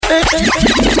Like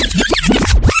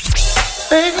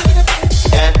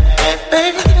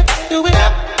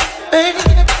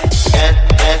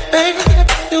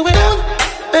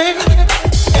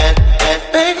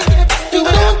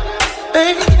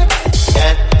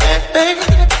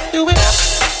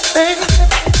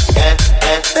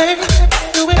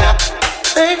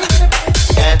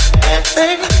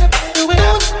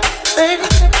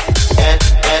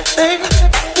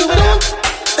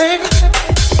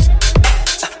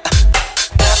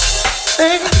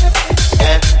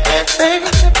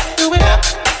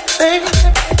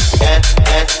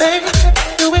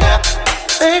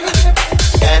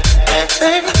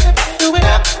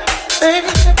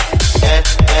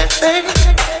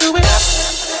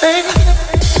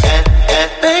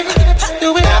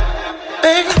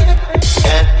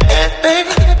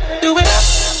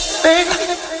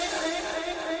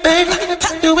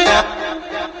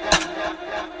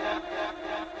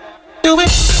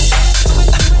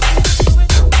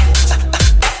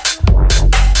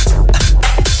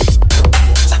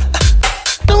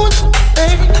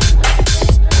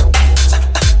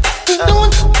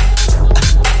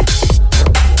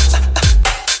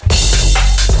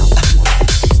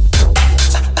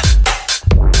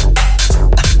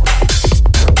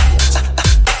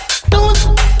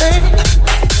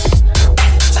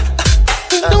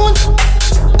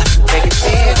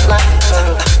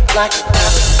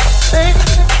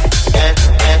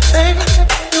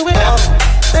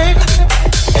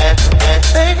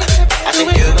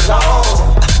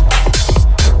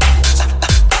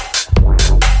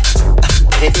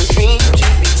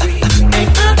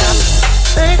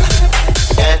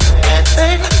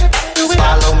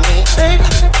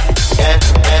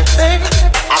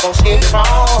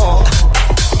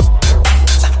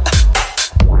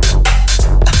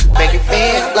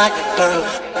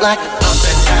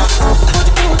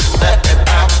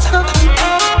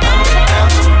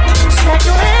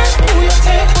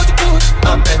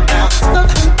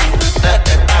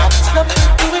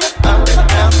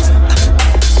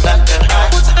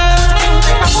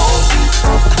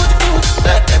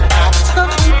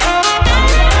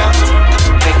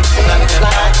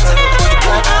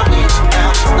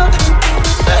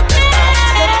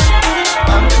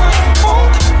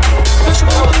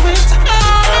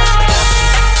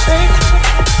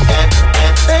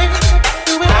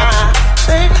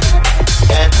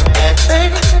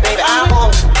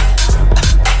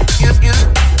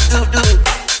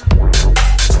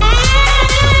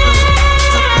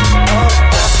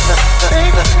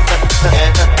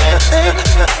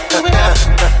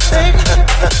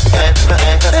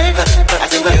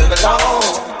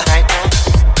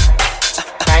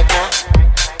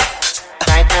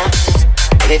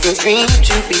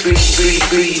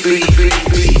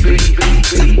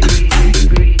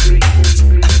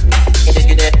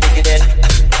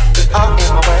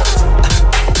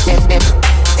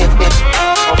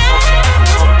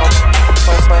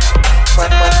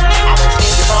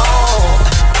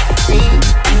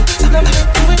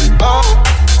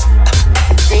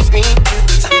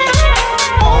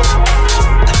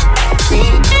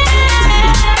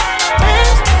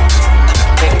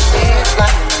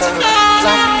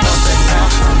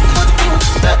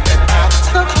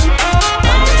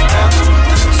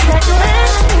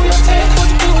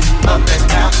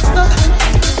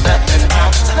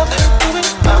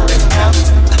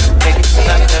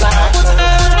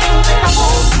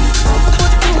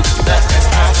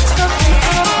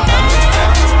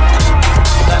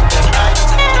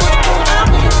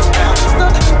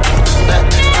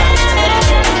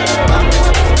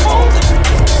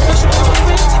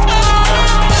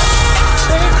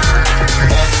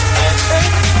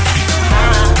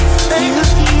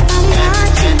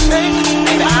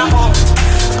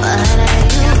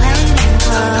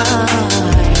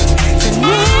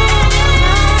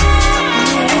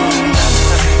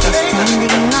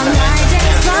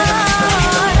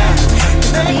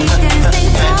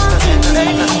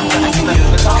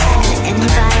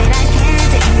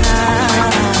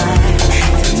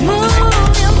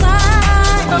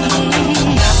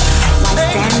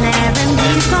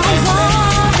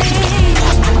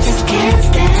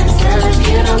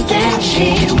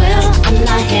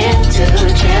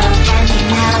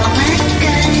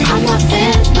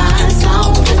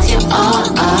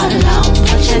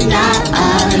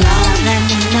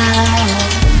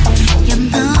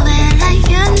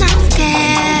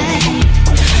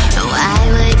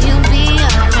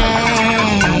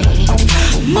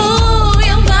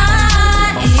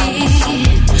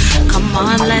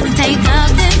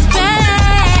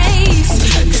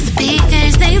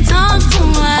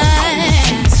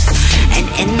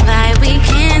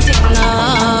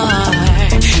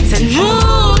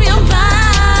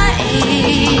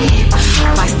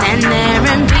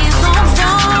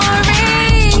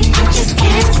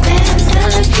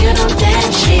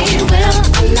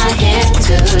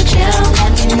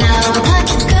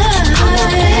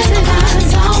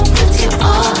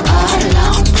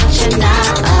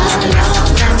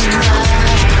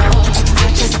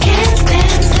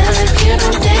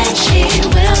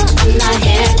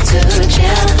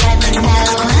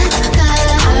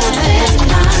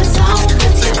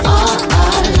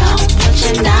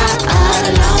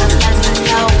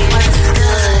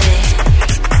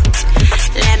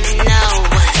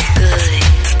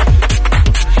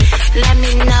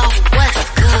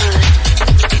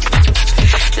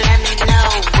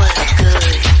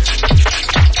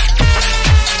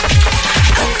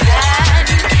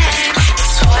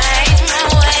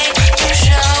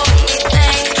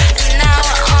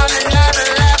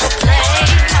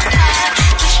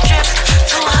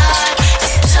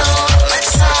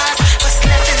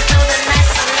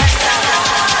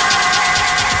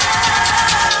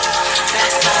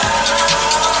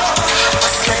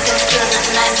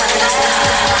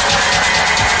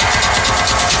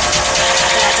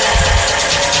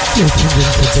You're tuned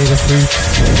into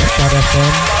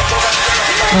datafruits.fm.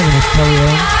 My name is Kelio.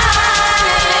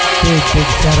 Big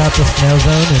shout out to Snail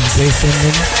Zone and Jason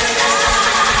and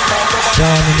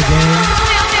John in the game.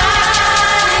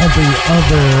 Every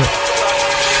other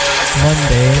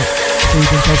Monday, so you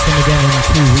can catch them again in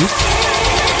 2 weeks.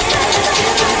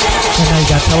 And now you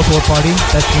got Teleport Party.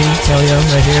 That's me, Kelio,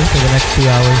 right here for the next 2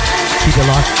 hours. Keep it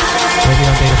locked right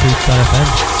here on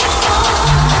datafruits.fm.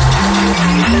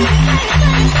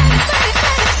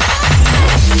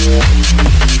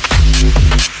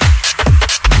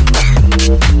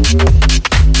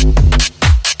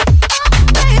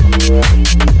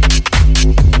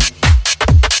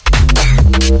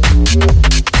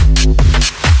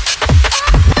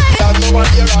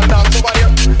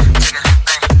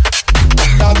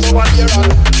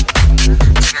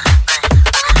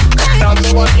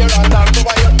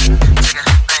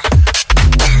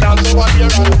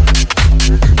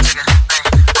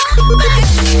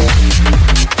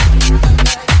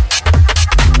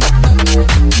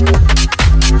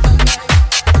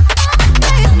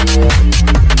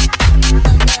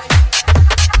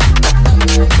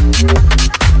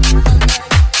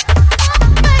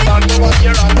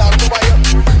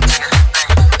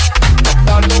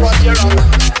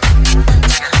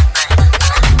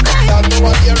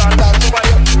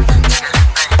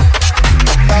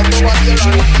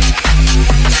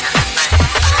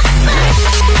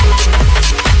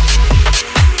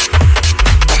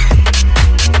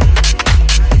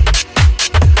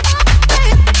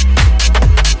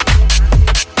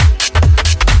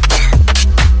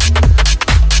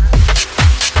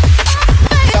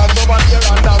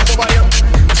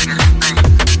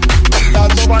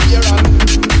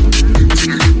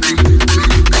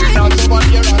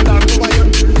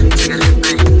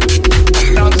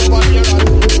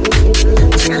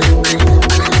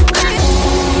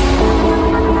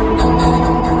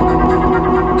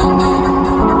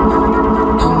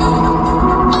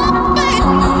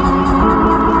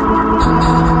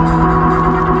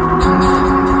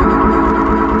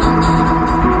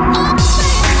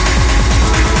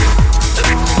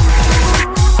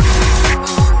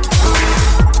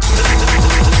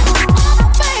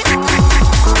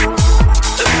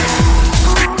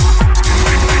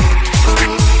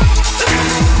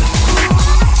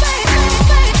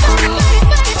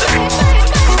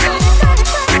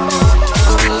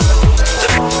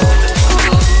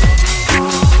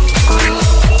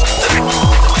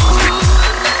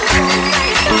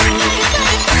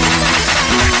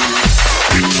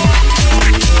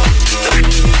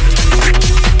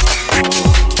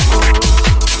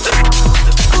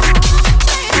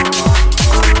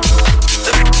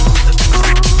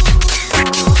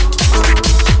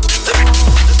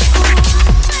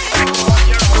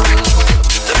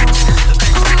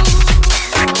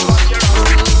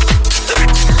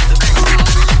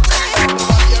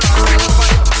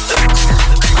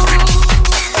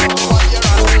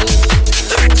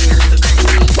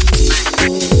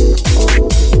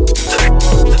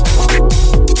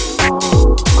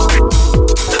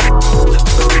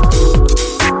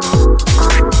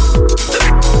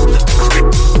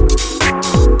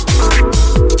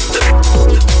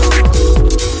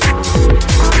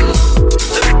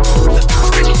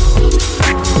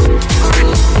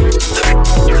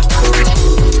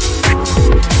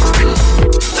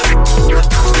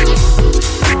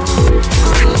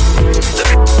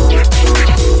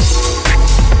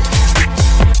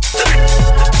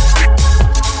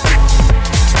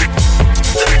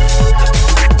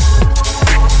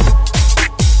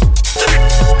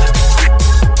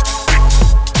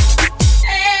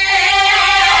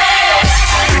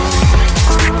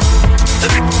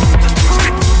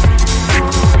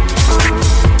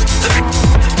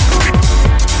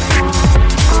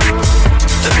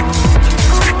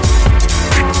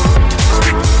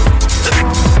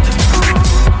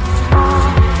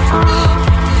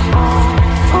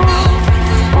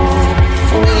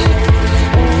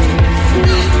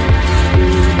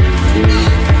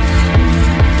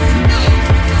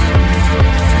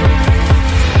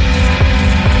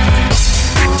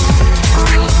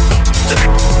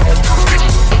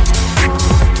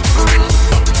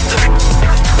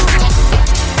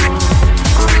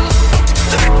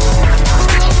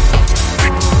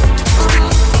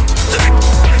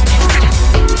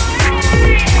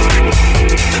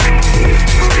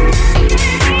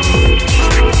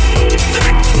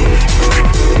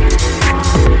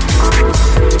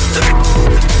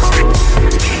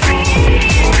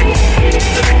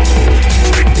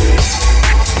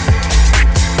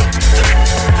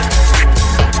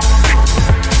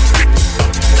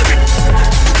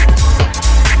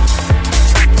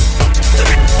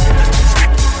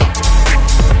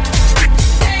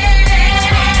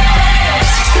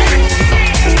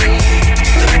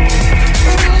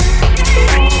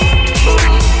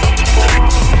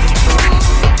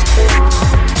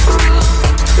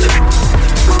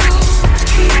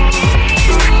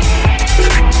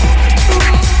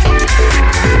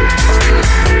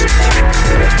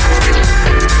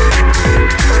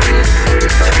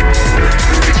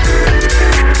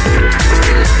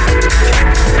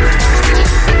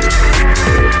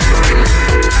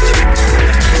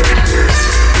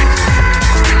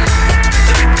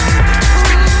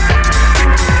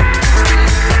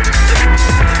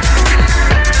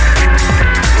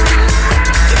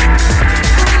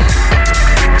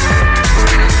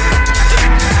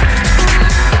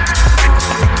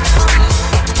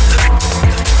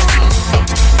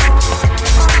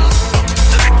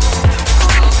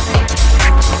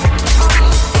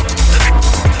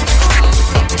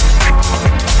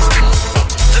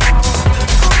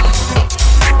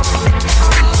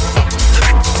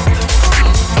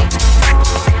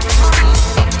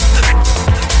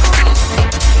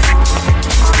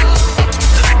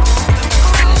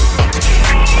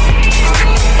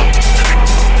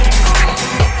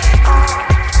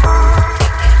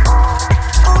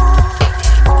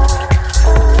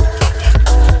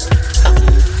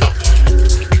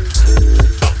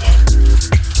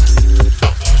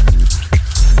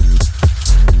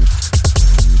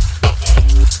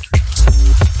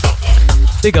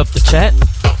 Big up the chat.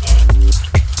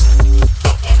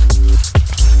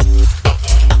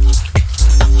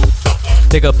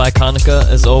 Big up Iconica,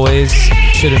 as always.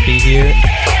 Shouldn't be here.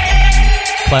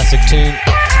 Classic tune.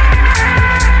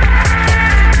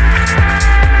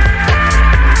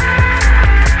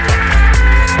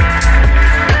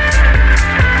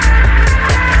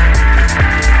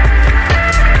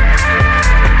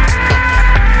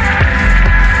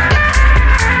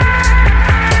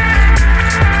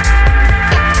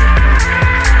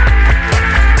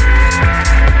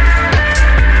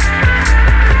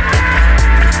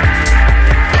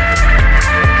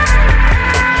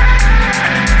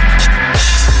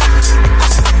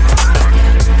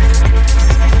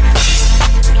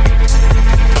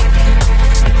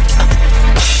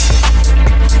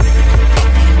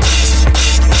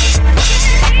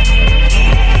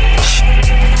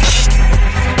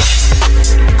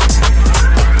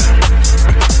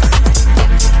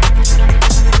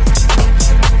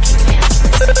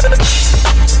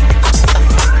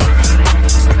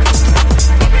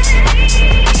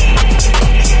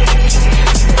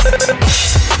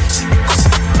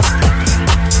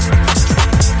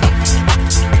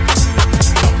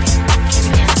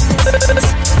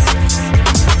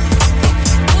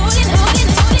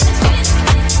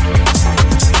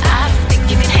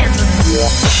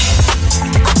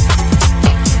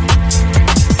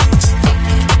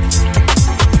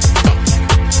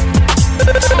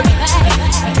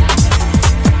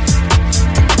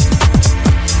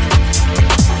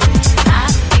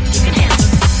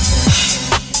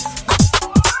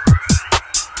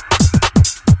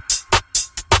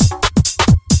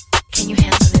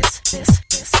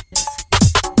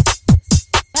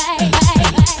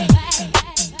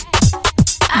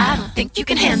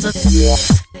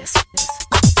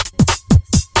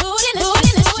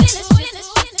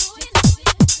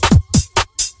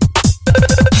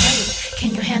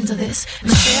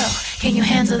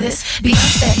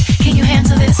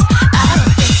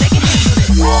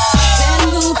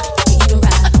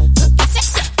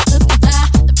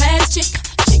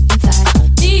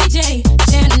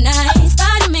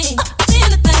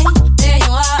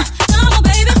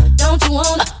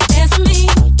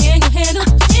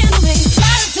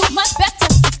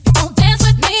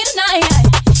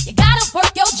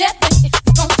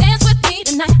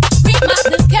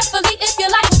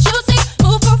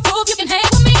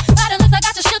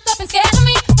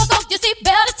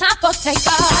 Take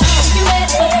off. You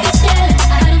ready for this?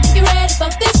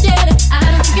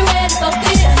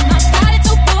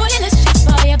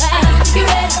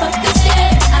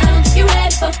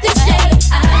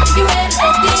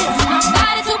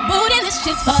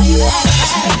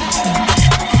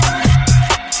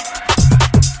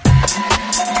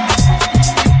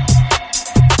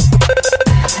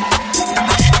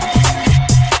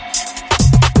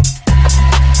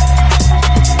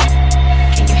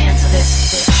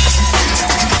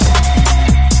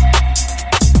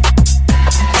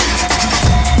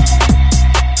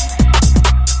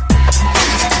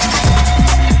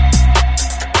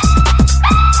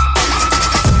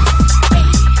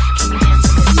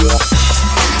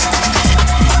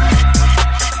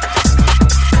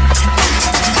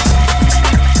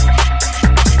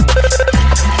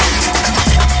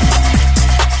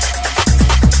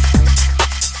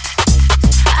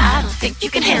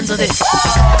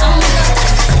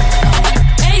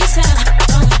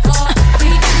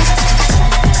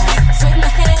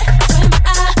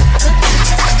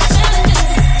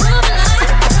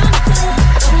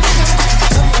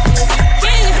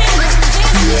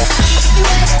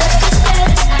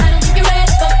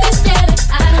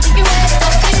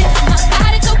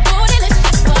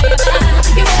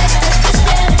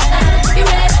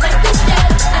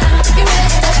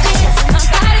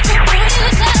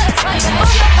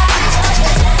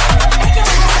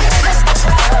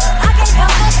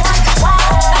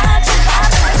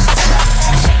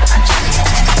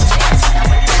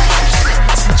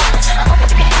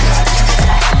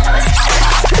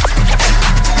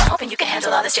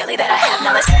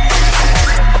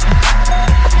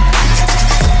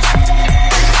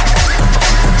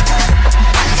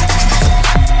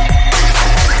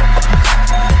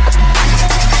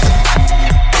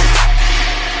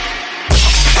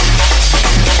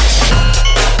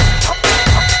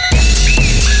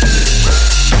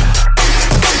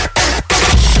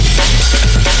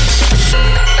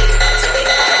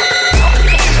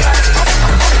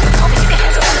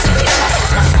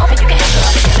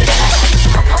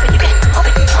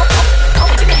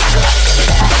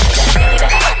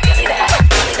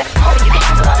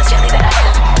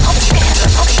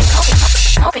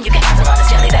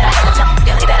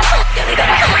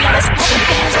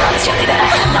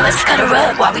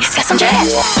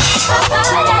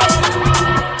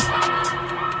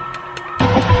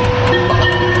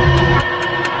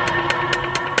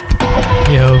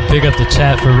 Big up the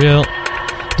chat for real.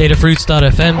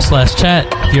 Datafruits.fm/chat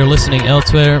if you're listening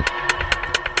elsewhere.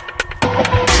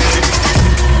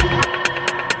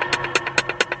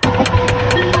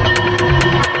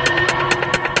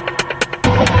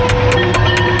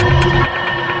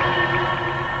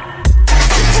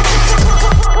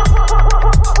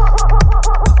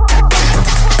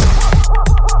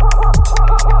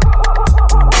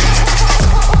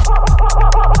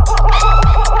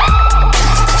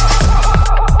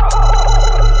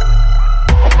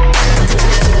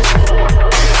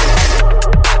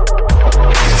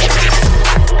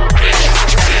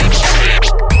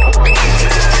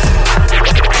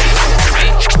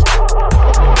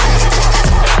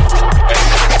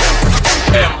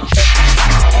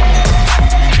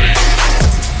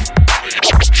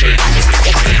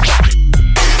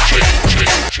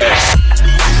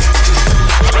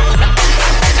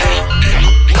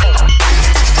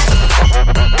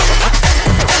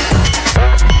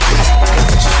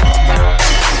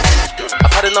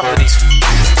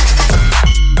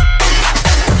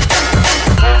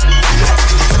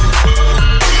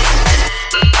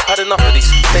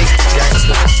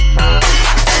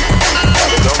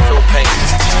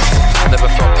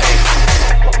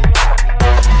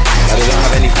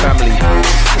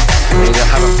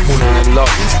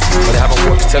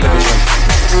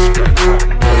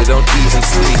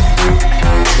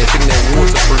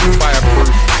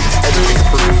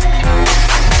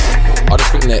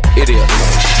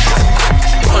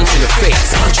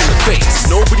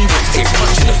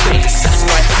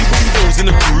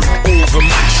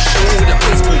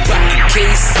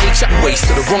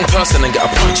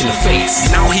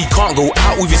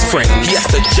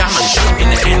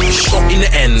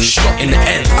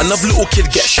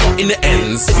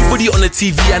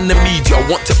 TV and the media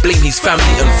want to blame his family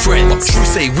and friends. But true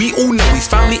say we all know his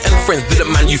family and friends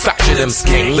didn't manufacture them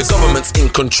skins. The government's in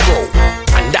control,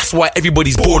 and that's why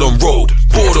everybody's bored on road.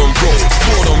 Bored on road,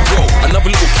 bored on road. Another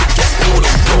little kid gets bored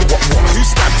on road. What? Who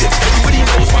stabbed him? Everybody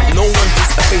knows, but no one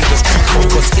disobeys the street code.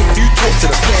 Cause if you talk to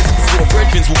the feds, your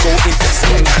brethren will go into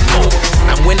slang and know.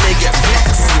 And when they get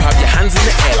vexed, you have your hands in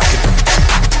the air like a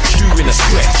shoe in a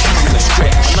stretch, shoe in a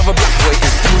stretch. Another black boy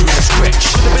is through in a stretch.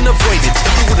 Should have been avoided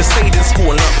if he would have stayed in school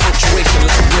and learned punctuation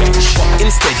like Rich. But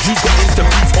instead he got into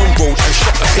beef on road and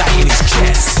shot a guy in his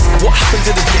chest. What happened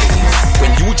to the days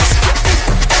when you would just get it?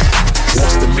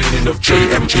 What's the meaning of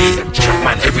JMG?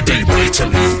 Man, everyday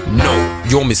blatantly. No,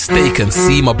 you're mistaken.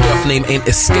 See, my birth name ain't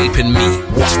escaping me.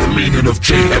 What's the meaning of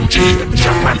JMG?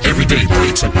 Man, everyday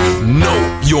blatantly.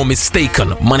 No, you're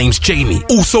mistaken. My name's Jamie,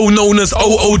 also known as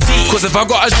OOD. Cause if I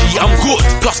got a G, I'm good.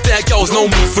 Plus their girls know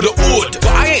me for the odd.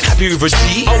 But I ain't happy with a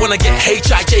G. I wanna get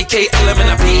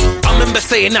HIJKLMNP. I remember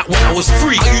saying that when I was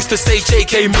free. I used to say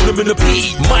JK minimum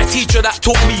P. My teacher that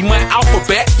taught me my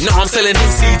alphabet. Now I'm selling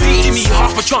his CD. Give me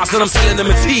half a chance and I'm selling them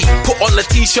a T. Put on the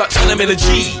t-shirt, turn them in a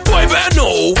G. Boy, better know,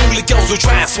 all the girls will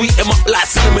try and sweet them up like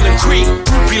cinnamon and cream.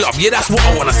 Groupie love, yeah, that's what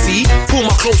I wanna see. Pull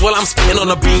my clothes while I'm spitting on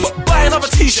a beat. But buy another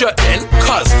t-shirt then,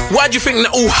 cause why do you think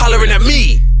they're all hollering at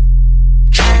me?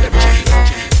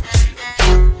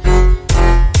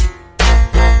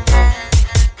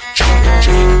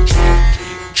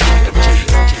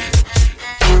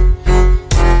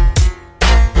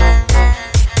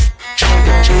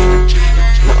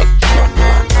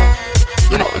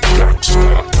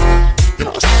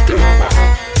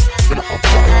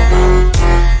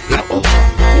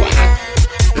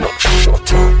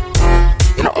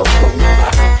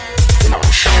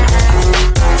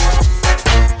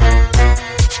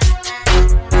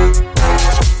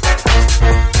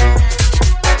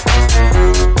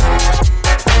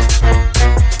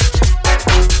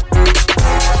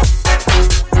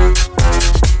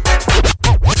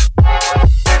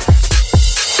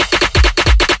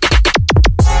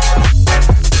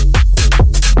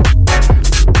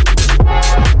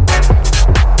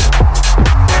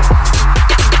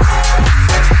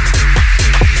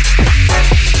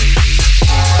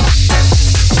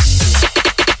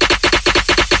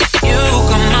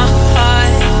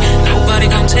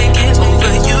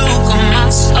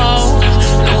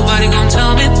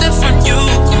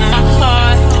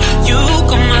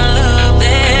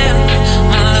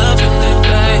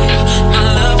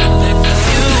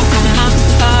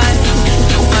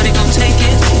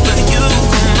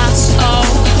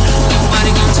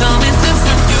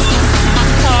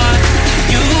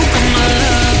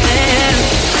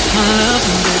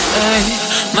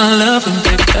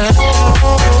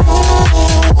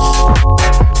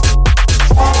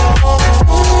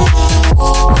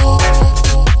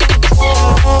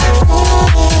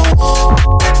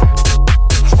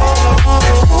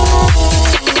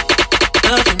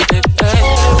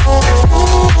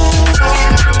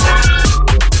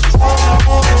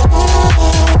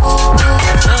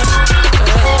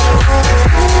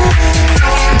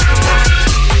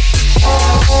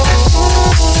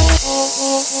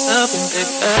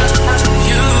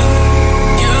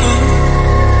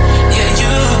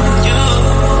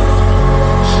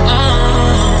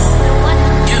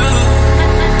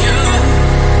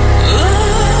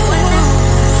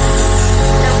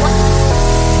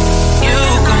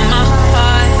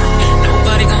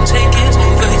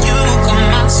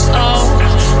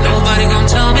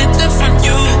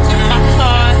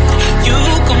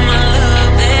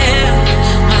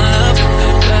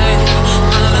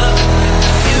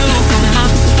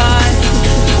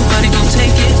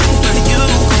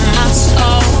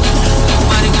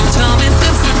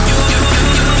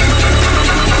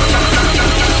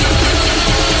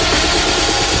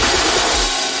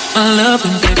 my love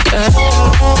and get back.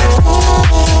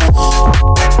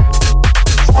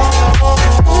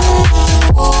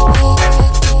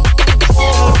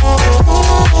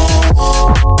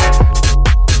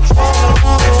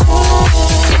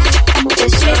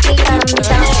 Just strictly down.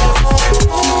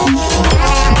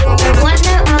 One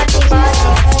no archie body.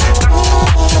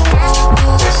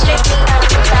 Just strictly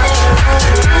down.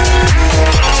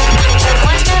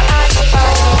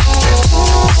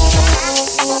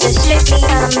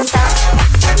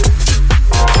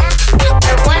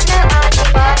 One no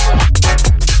archie body.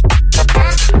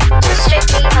 Just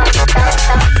strictly down.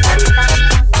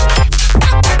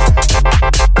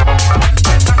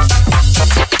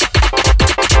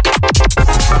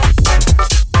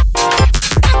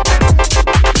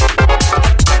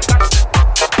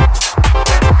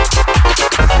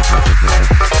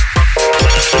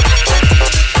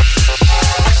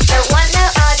 One no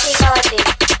archie body.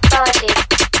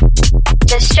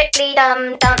 Just strictly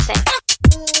down. Dancing.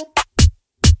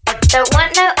 Don't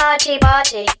want no argy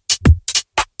bargy.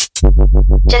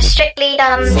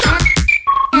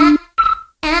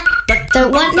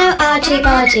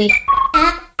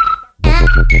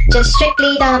 Just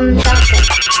strictly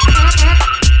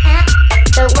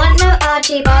Don't want no argy bargy. Just strictly dancing. Don't want no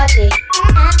argy bargy.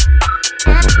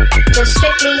 Just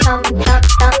strictly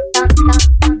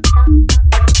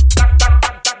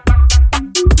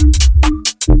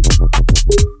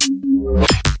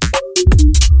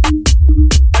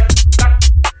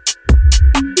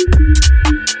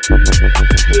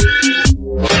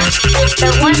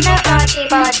Don't want no argy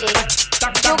bargy.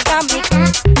 You got me.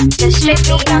 Just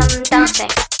strictly dancing.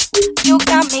 You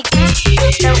got me.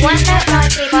 Don't want no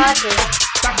argy bargy.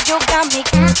 You got me.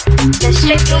 Just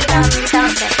strictly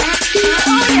dancing.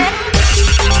 Oh yeah.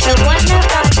 Don't want no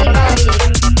argy bargy.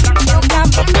 You got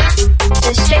me.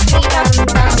 Just strictly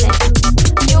dancing.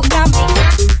 You got me.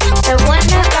 Don't want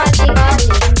no argy bargy.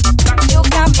 You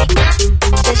got me.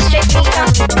 Just strictly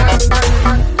dancing.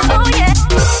 Oh yeah.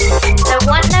 Don't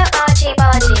want no argy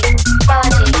bargy.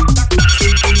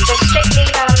 Just strictly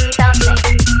dancing.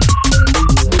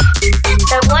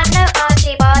 Don't want no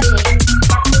argy bargy.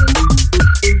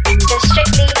 Just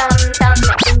strictly dancing.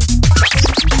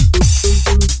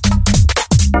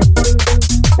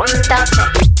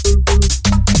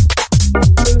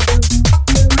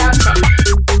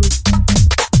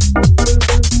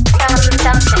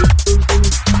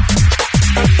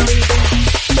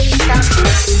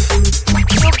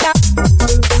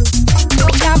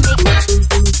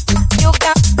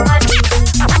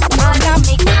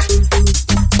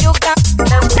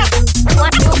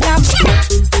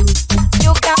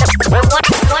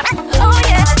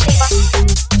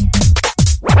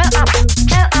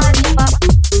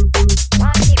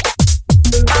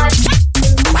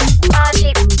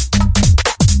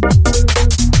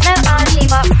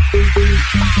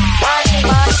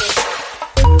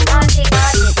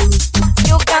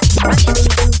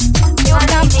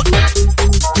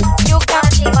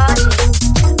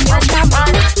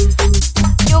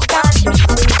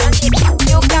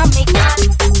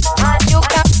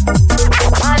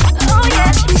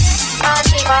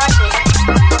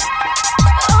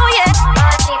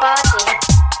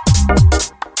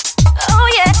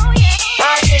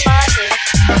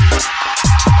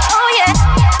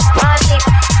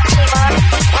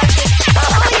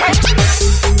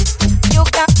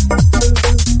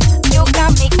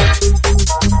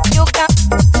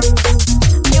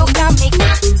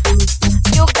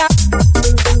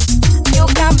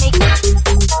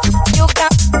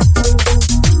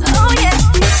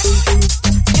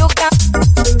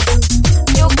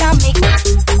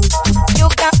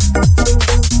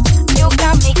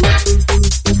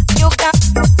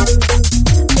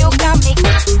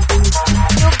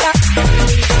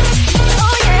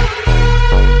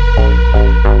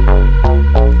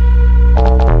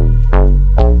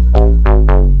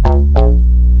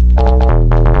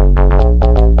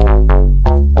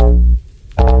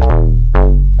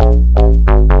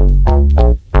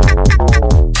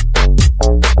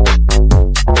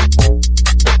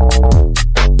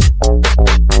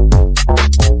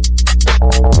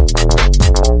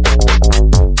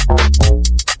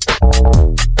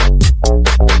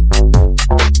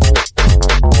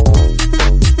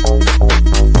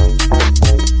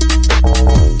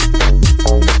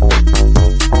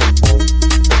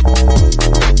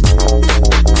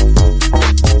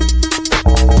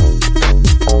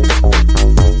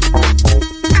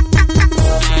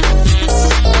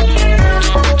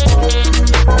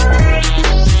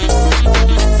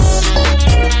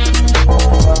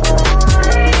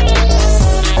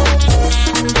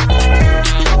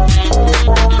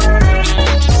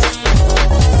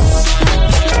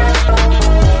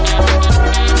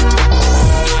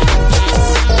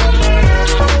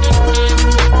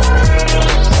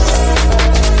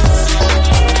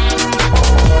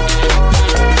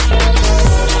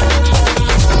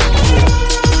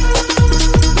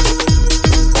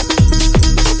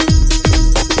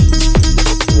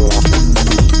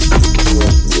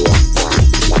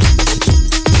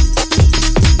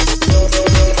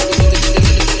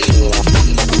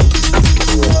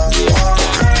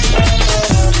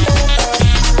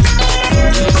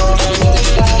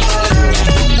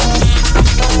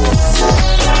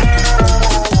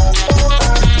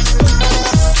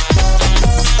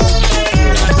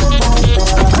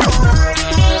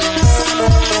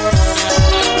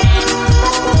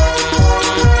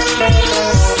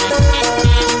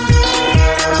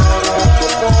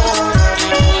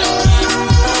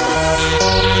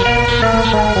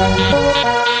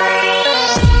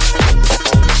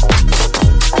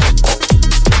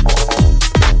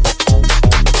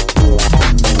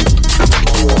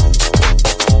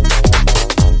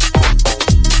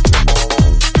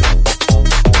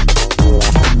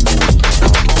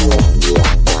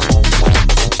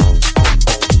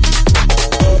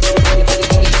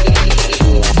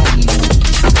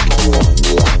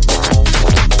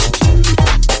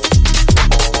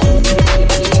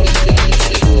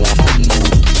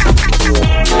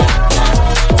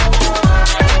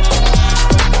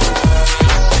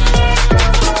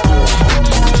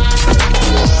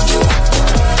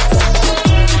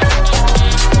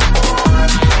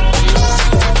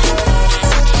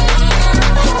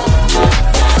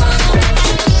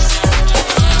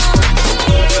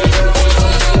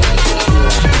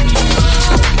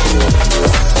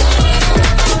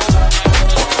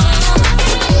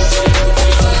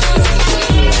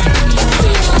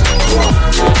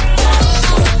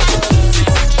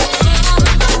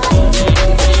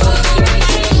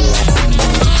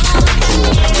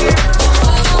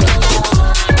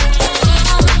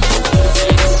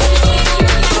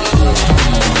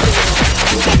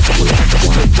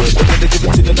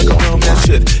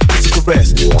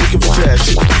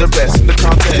 trash, the rest in the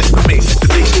contest. For me, the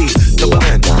D-E, double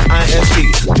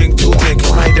N-I-S-G. Drink to drink,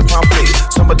 mind and palm plate.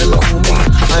 Some of them call me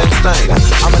Einstein.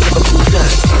 I'm a Liverpool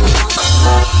dad.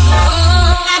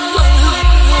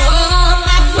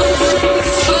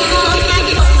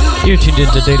 You're tuned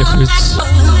into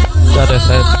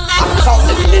datafruits.fm.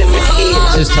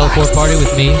 This is Teleport Party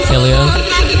with me, Kelio.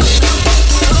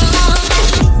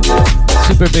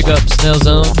 Super big up Snail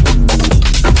Zone,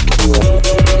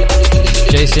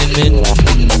 Jason Min.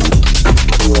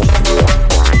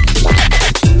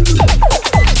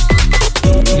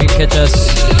 You can catch us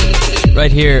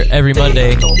right here every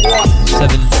Monday, 7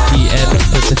 p.m.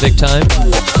 Pacific time.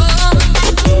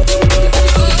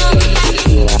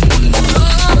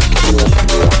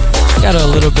 Got a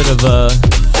little bit of a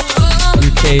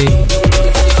UK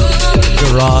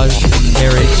garage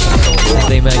marriage, as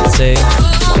they might say.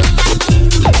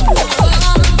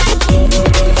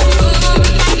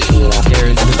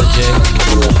 Garage with a J.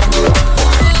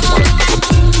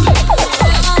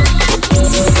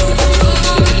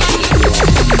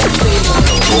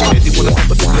 They wanna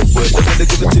put the liquid, but then they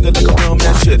give it to you like a real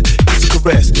man should. It's a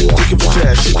caress, you give it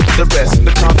trash, the rest in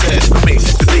the contest. For me,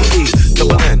 the D-E,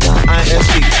 double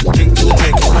N-I-S-G. Drink to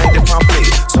drink, mind and palm plate.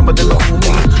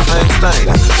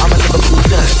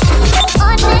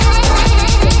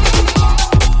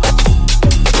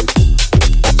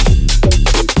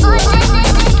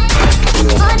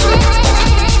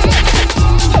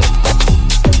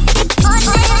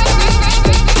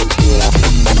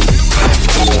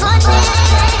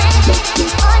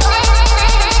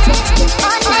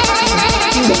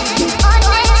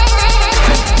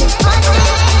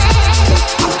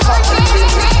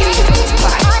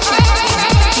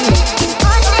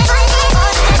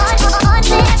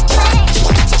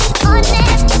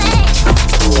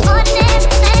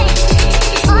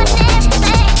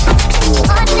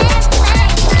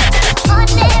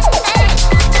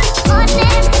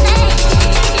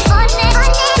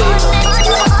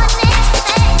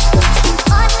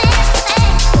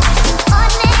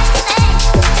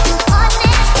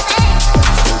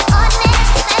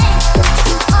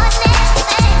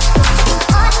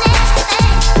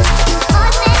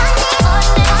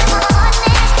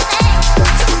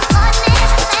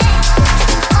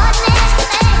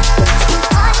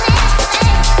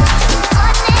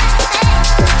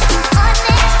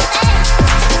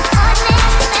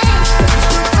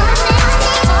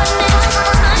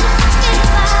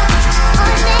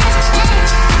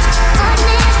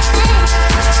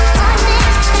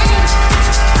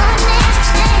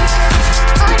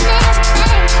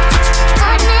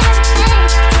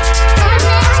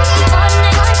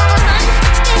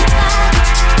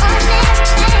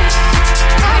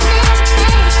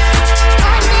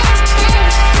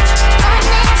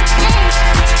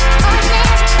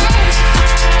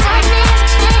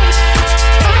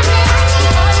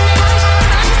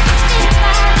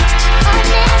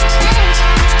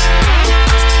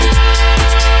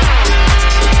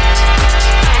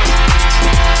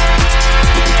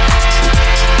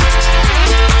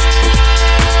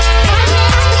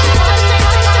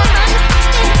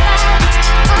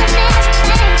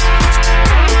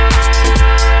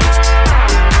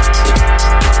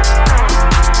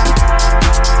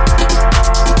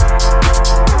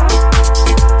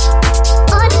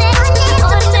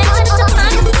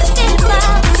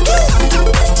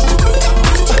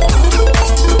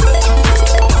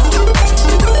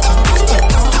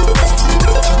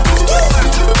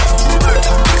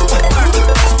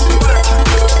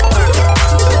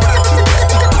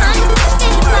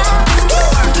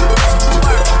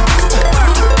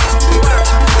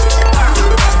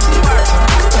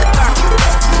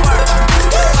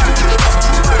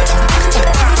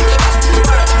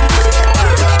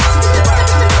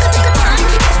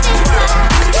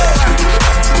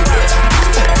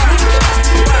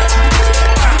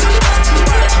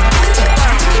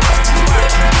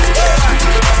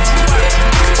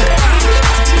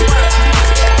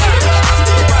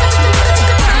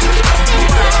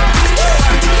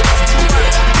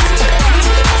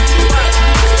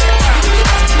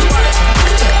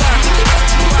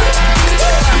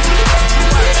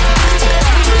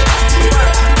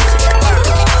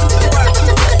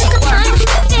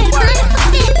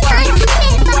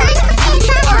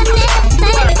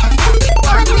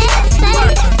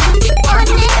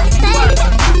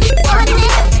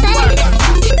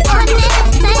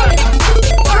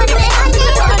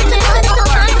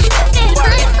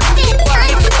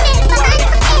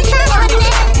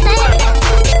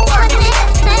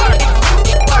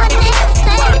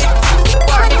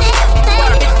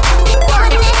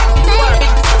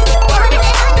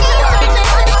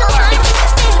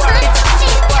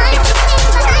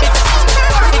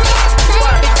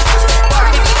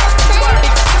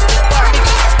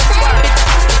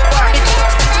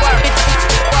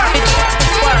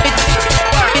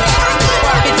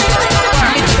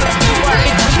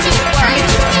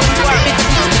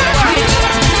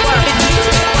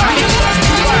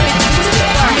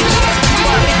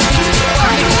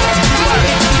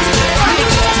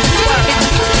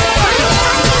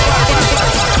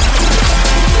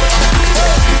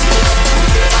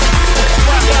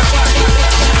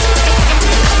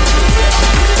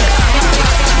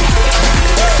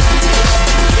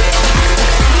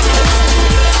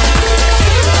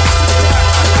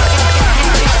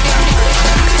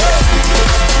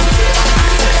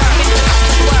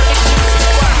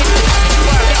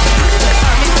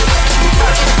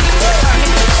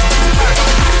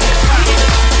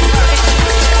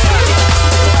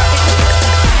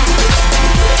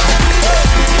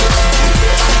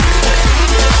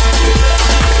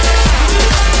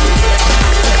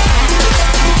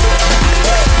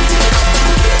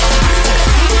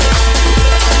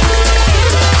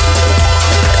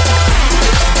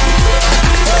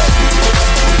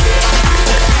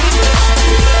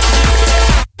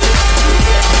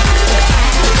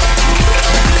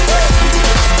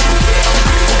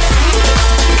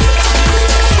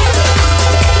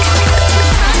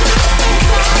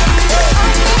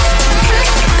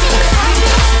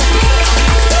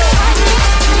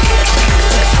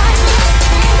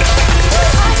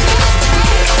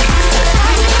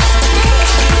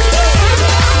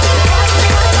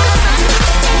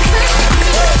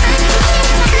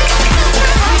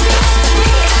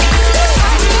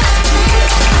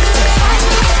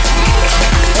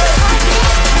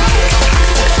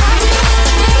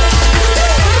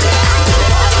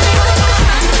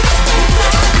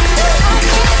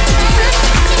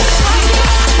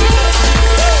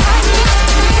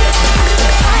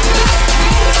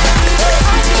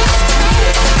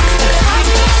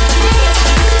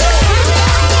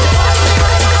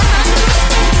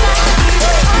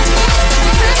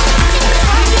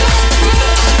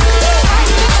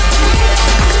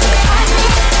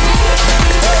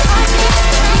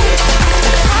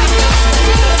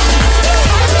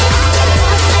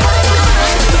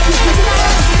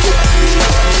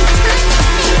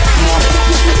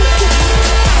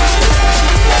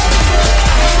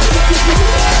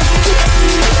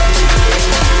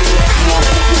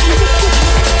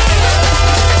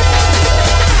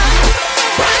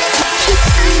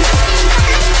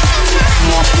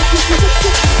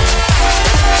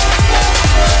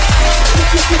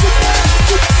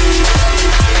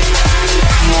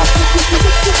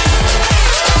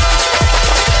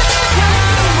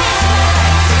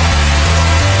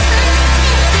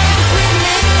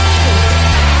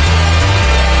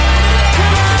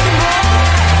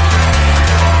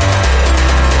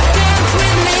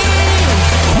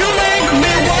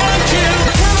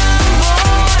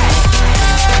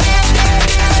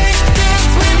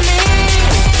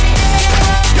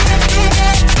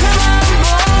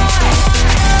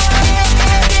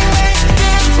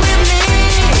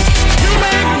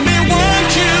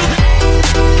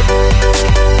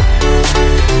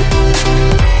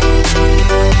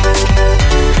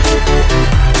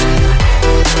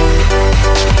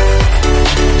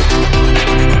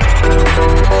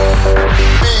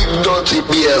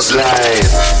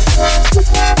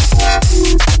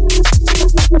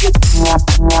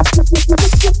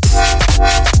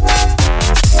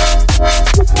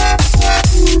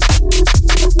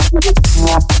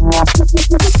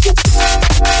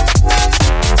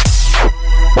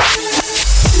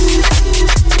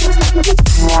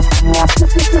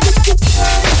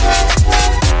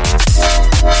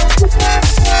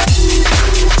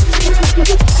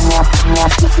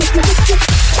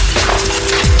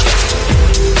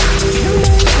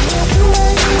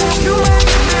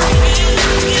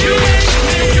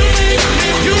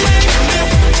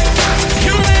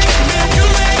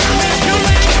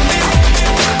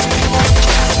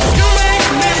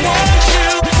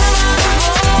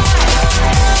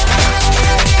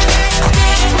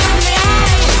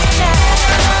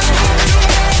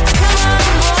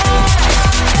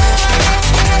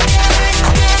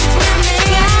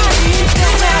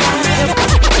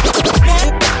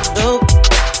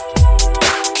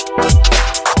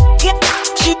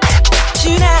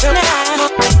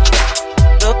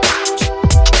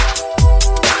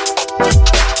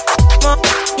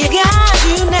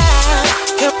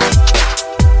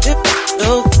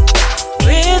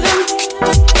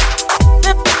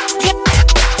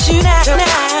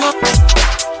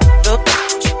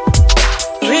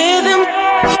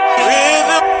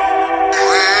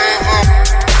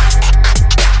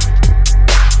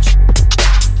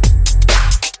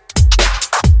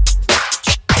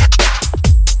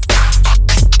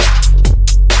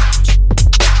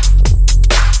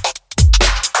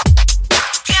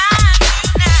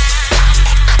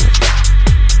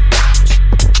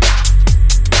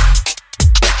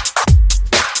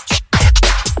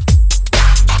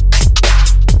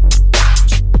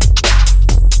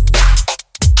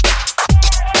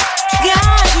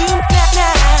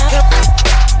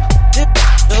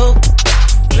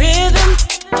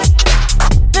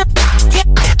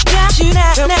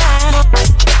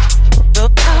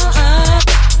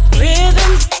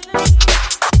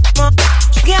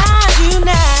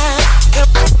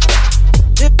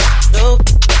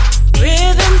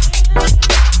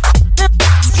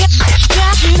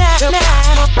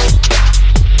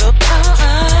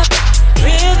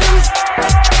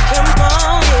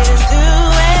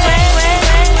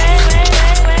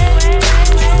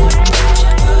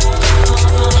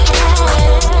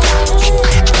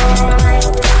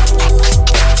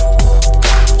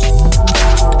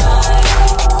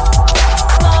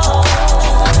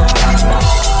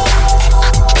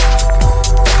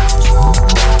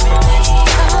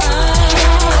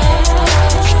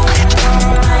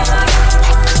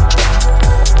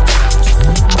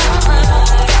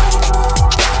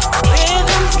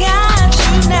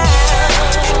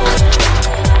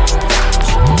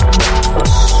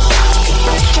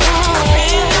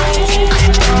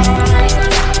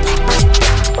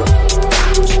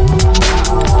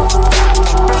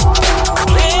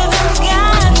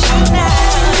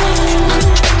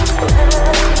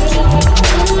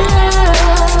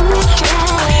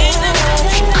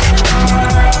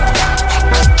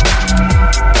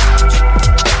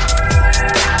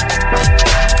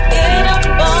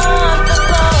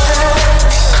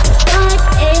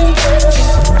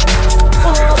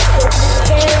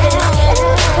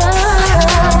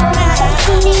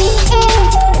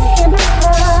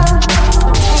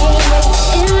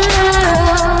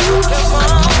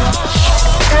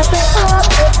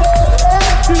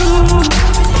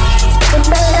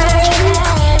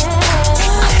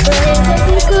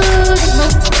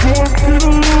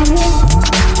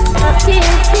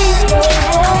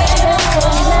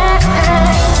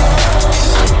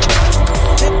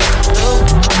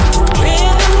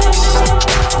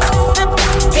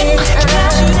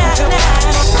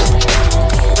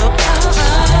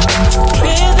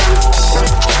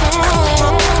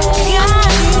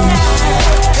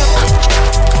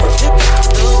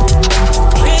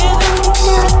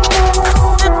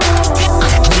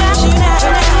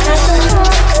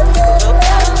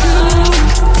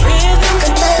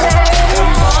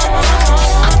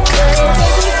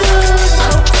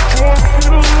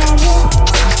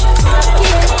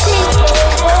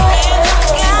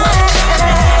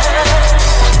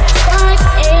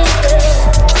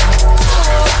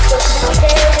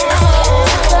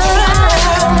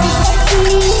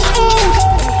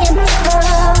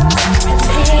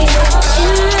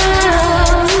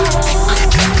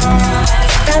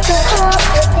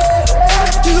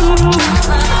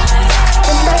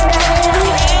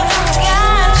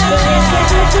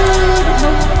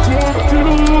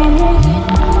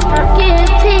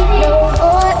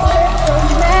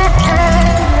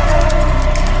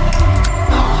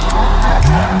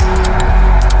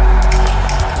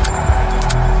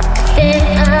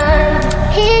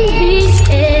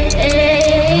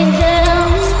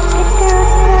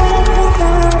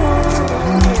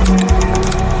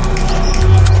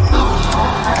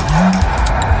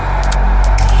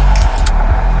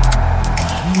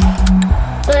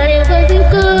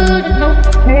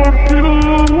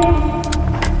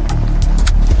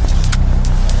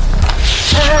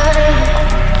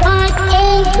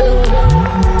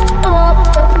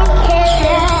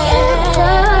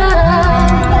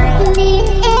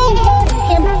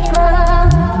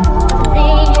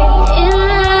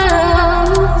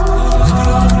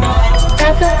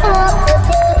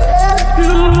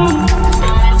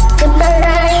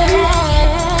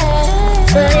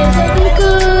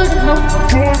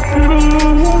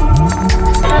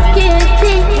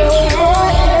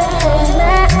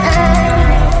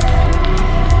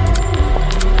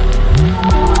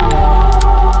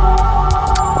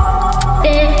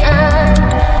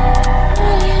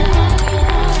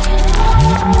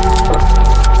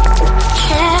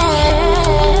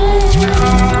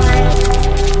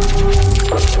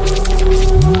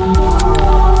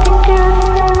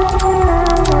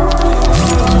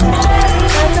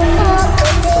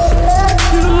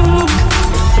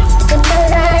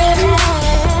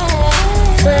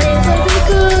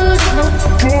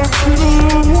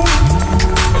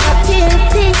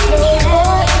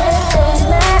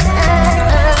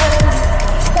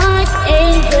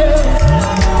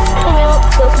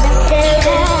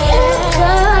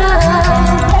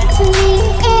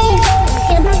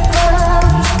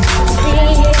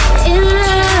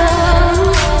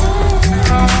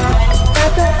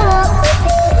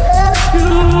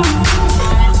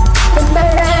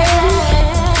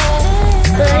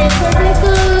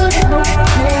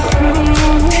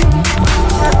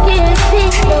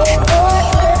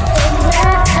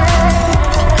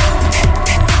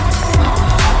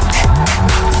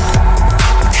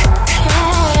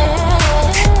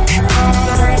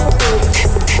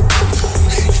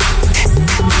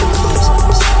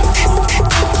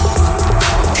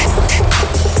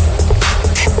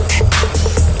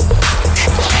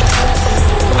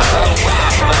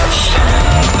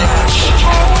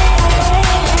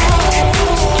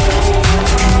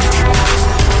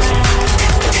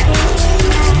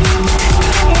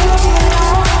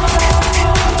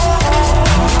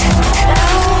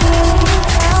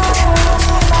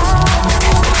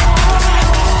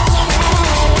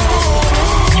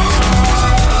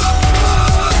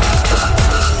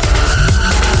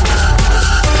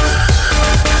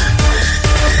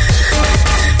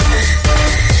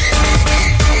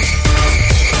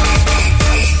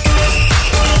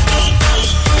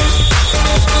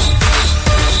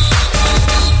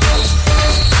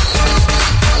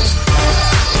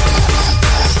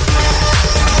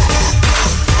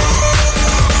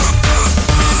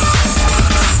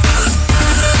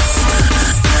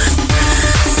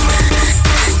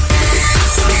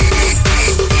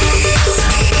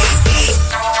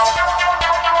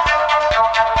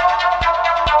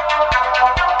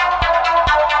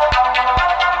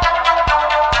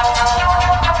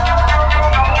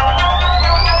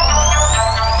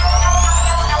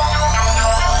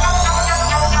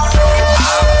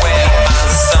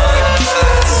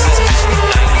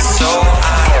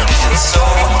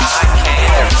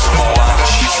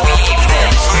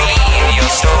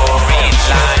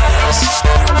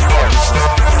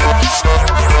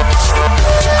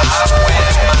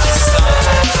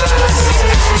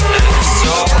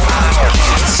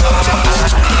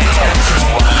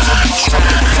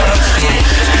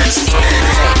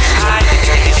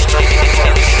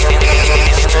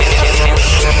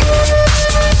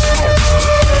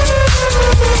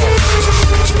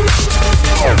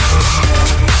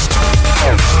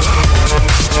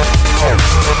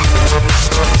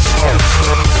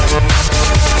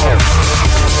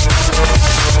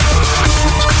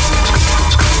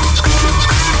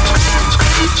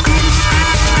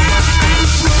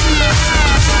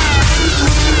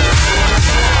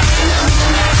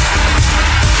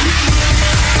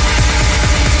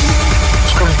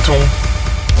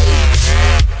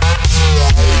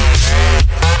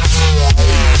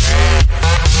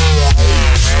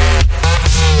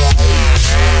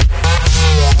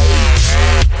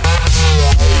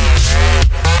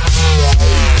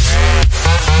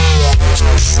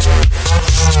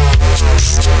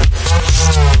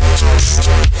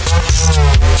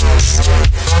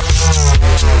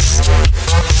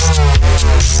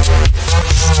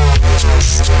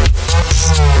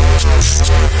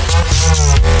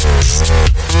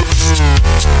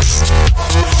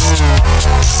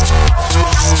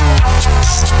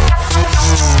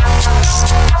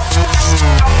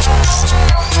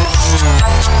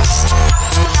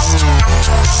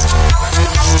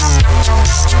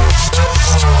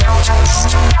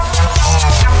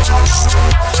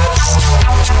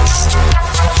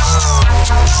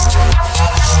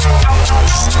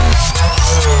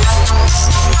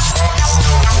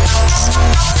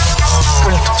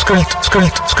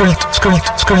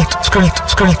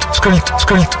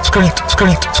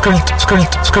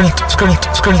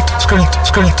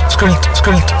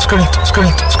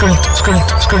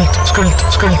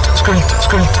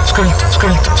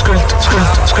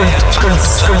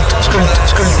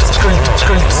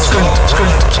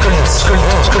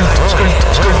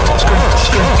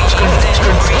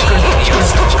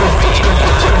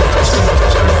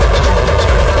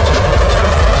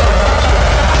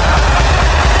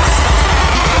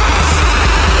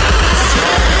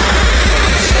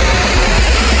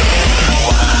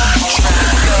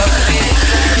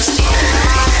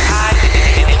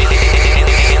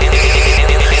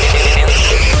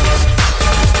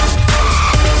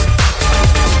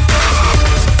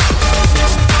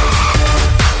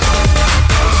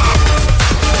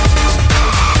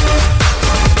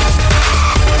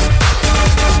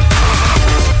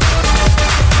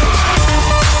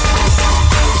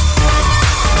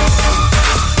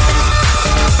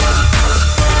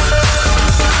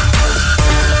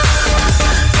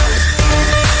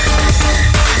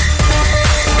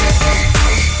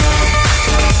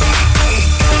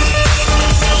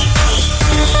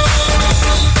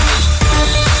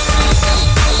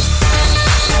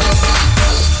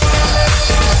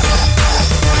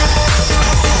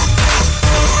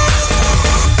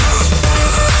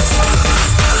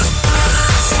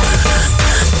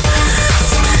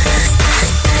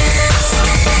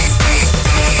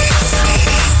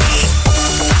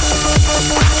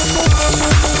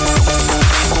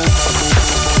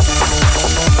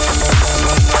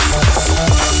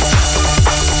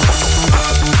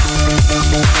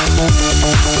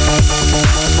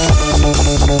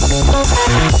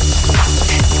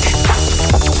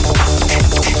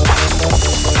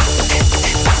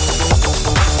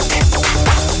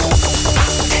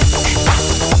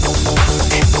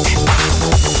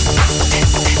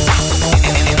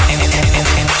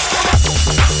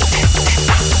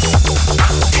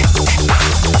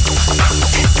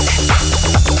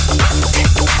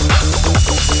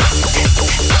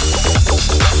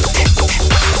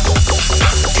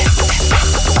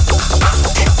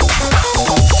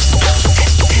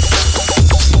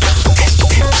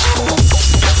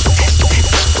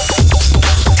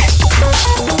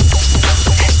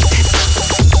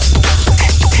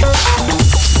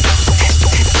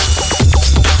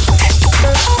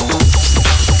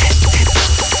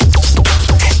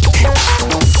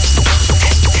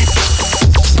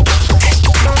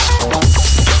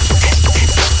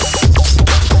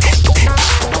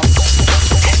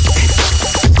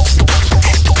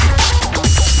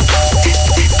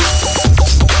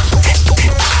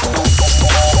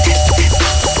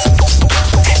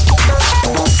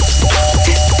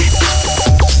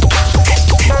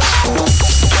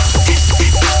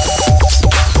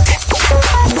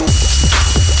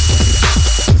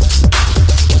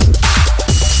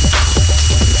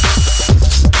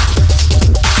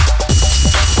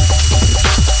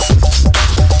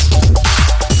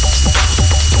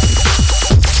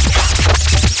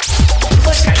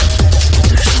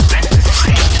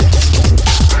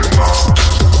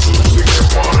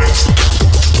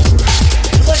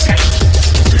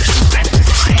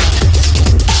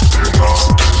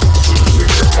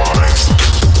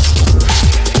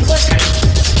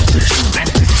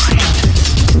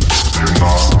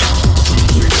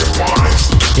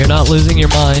 You're not losing your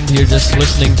mind, you're just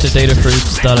listening to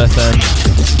datafruits.fm.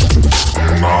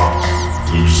 You're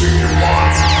not losing your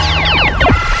mind.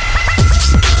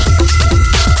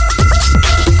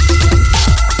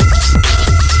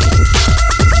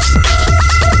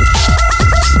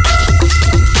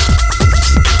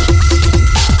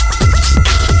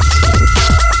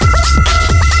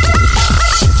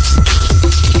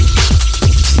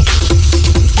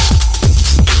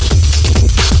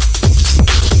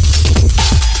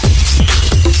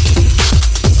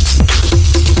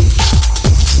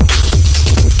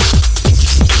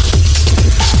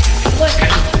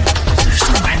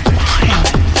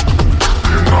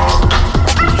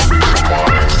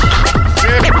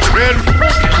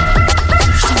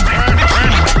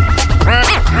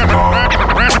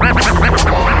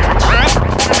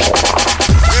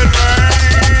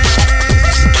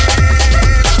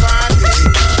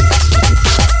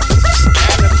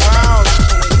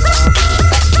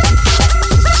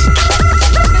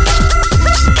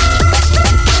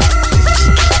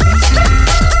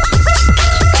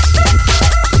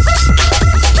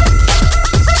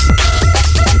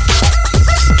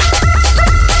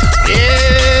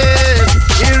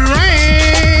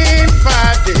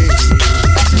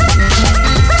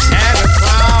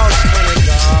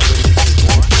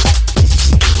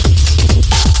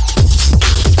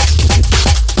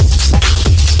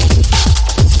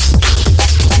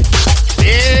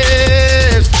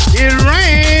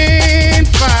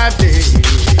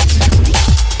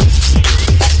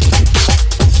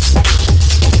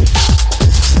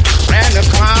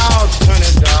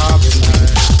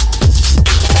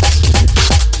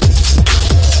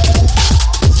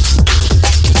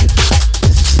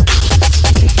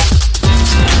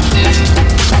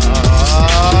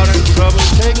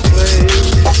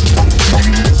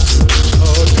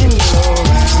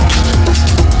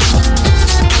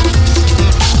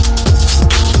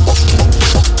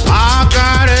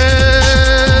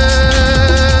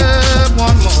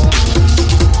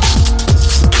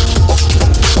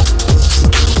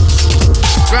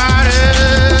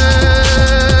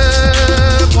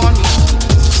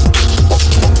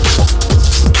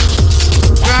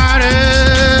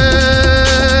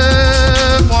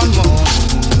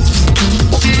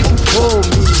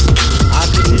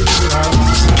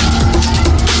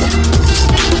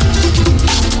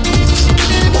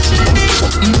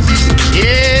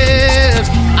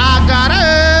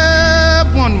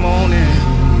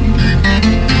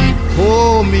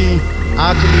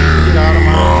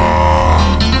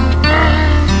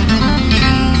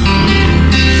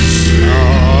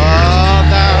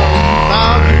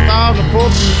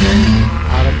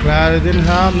 I didn't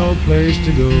have no place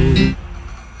to go.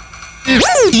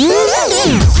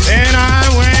 Then I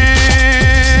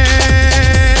went,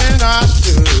 I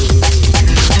stood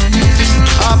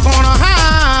up on a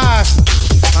high,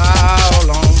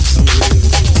 lonesome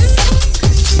hill.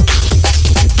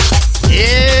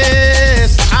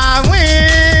 Yes, I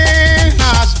went,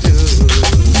 I stood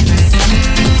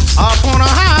up on a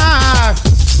high,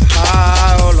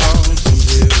 lonesome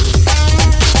hill.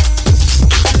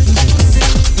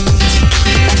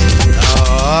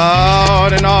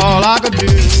 Lord, and all I could do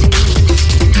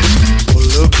was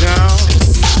look down,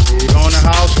 dig on the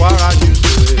house where I used to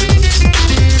live.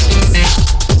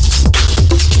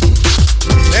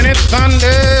 Then it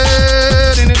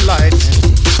thundered and it lightning.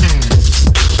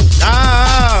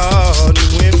 Now the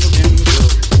wind began to blow.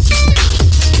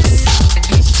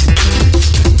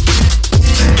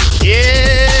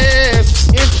 Yes,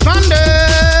 it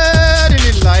thundered and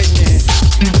it lightning.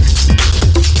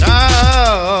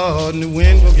 Now the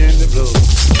wind began to blow.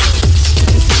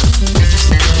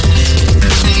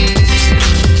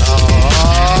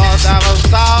 Oh, there was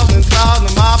thousands of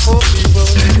my poor people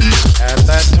at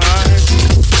that time.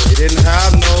 They didn't have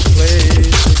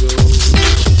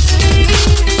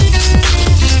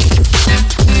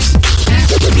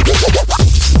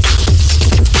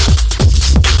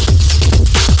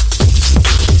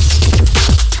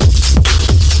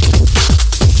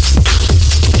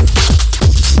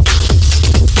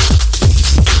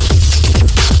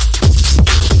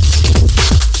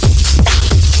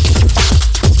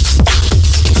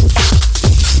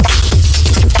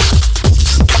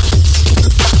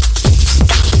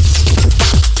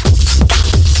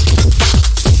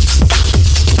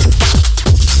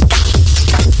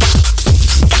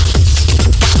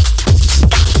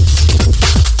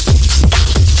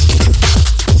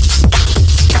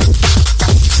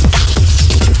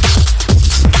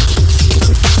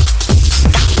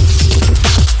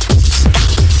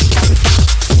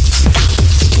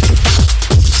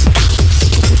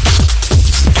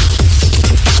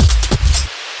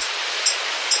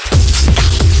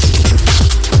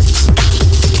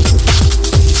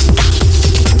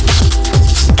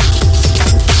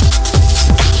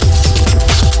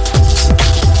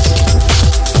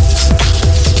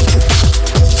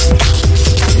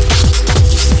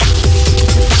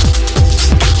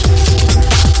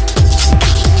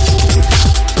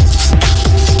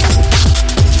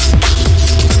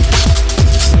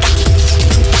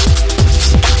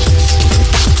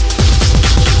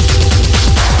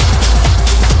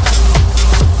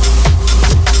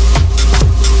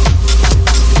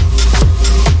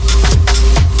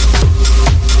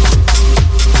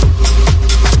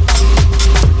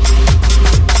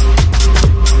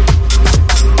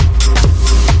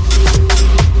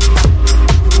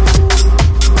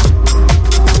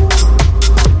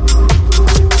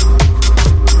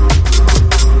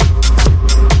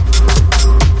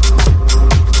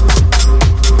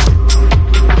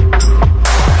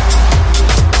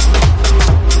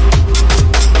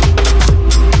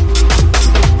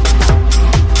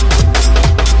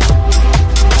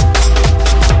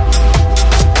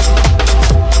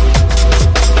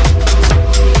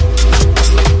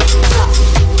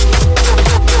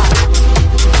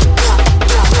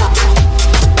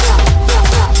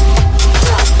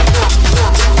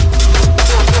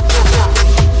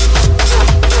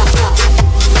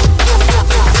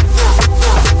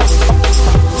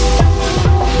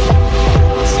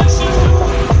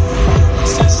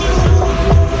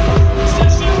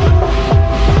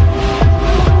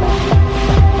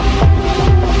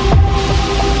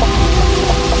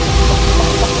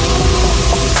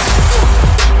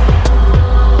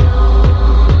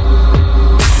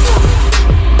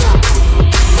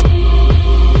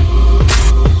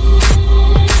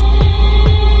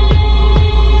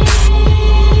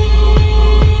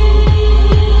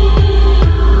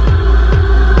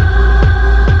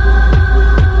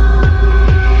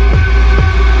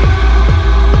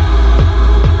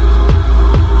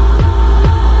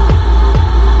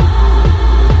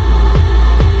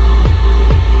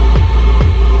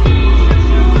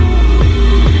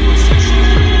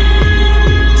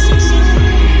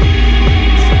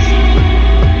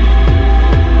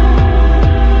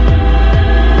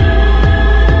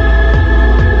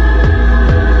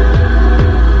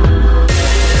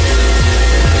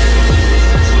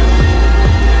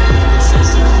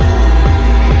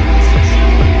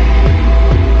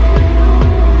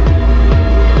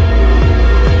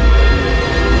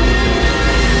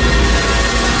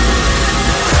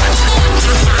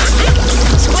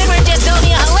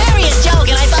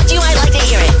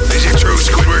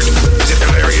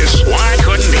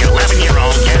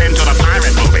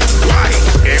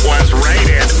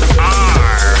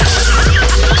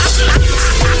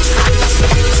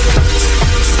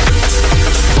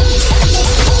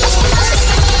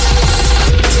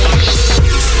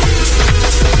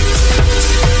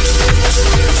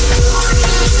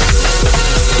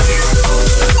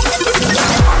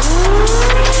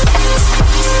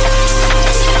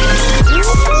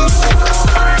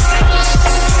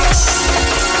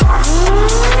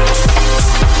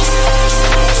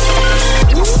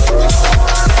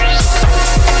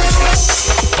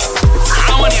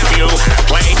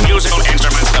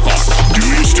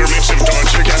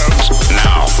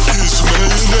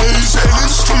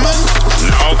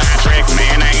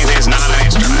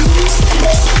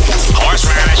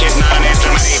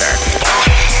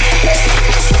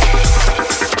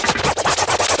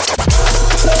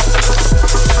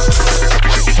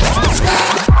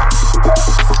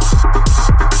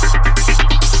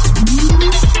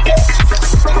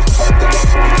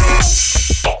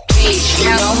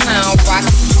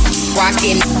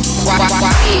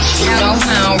You know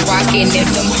how I'm rockin' if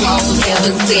them hoes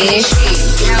ever said shit.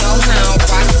 You know how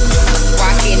I'm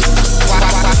rockin'.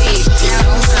 You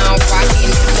know how I'm rockin'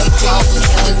 if them hoes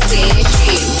ever said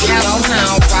shit. You know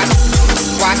how I'm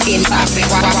rockin', poppin',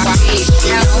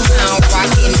 You know how I'm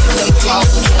rockin' if them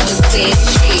hoes ever said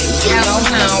shit. You know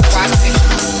how I'm rockin',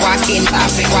 poppin', You know how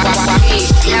I'm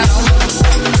rockin'. You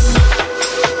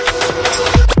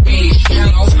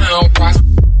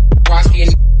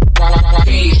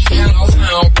know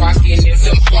how I'm rockin' if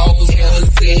them hoes ever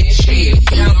said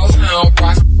shit. You know how I'm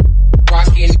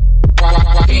rockin'. You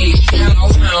know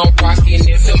how I'm rockin'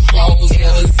 if them hoes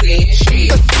ever said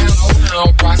shit. You know how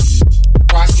I'm rockin'.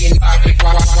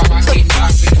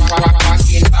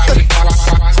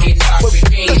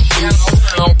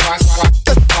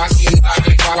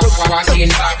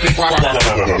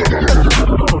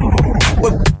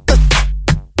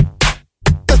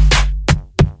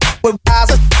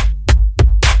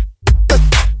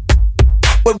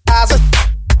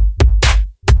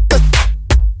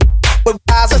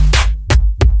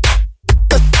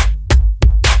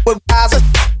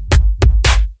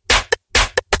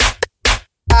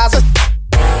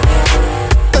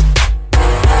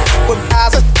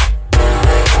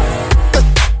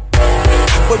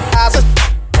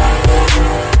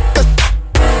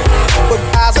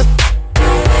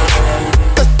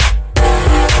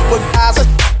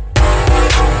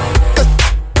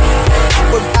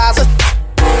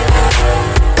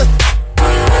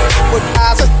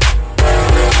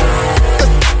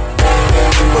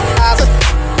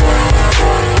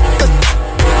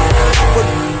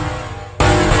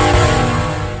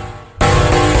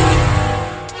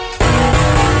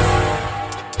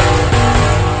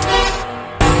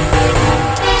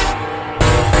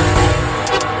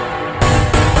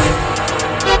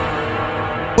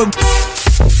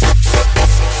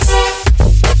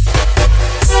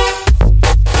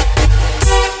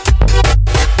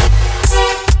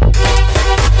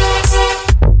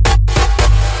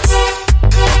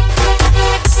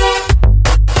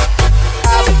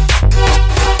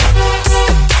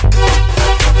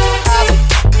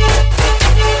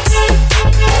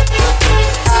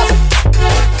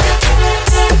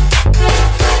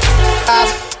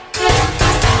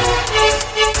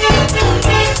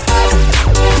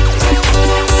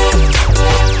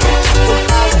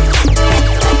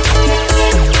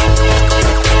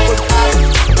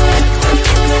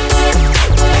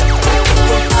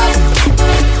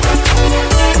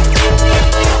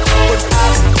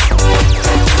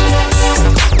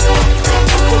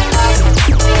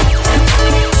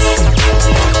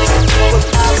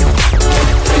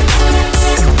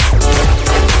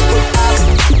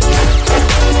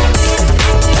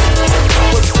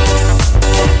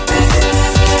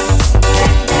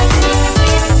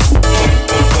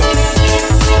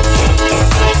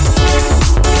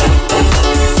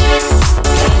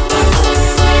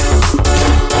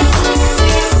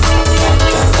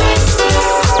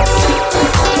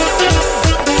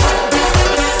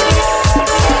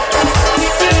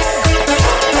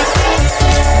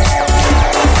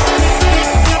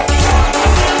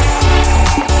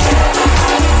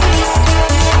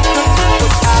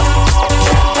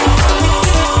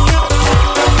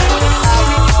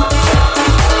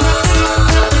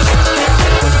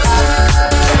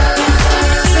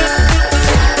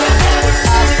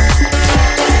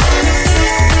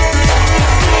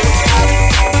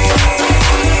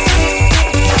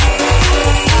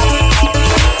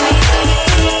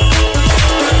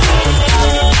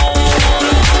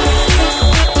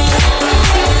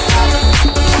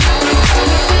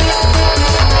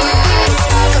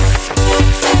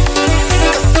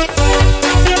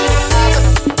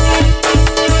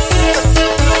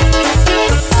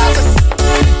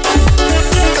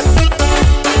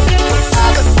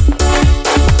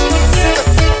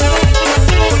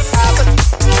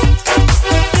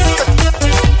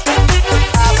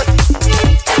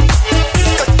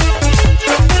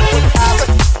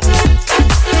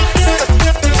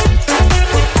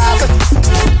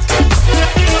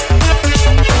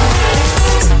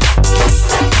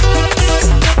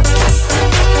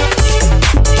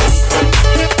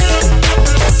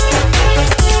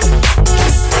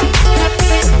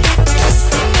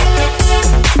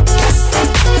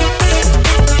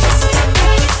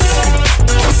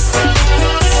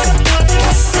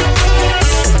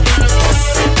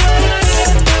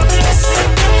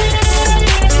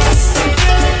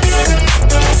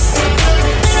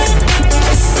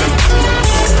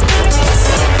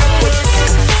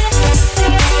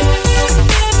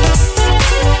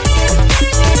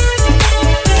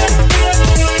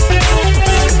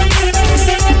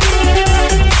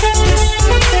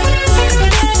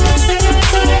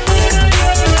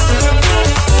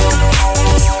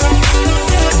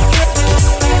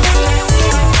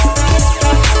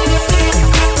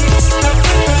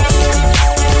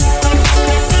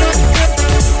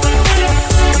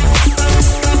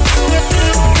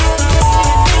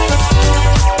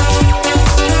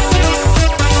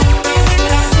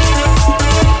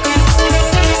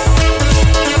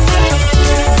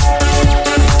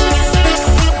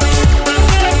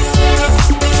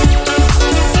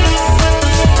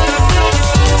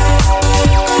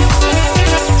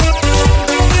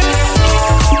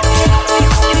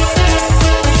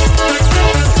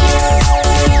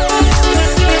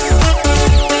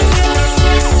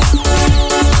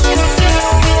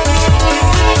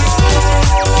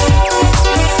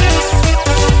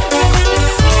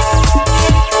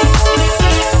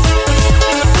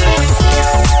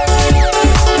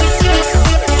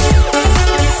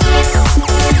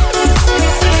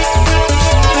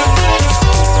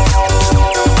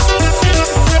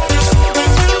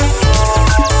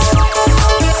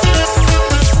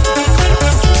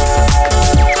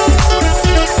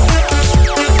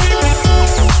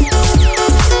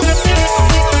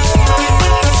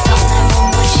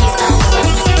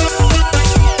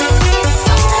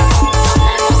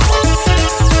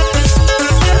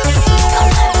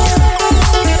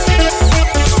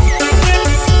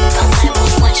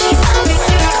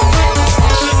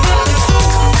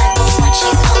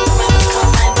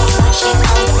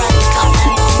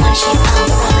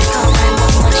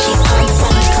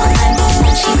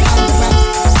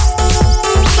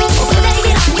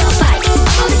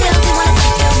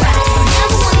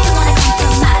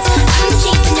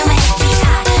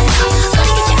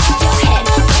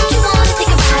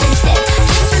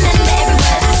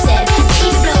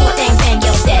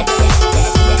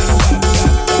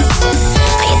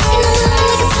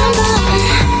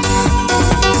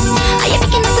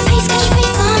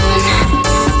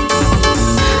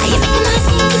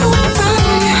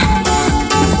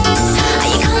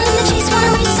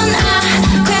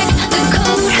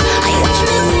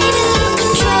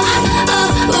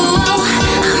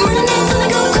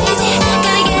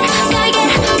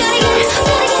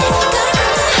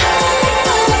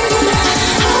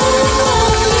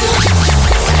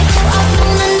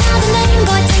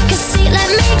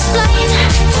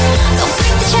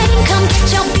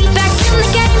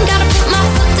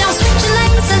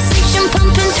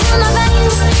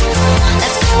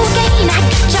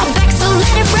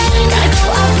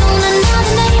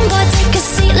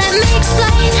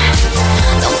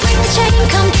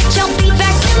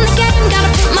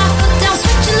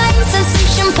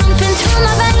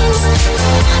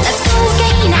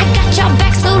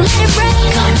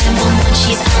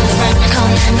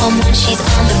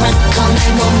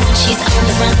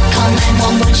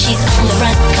 911, she's on the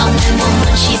run. Call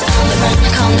 911, she's on the run.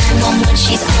 Call 911,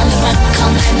 she's on the run.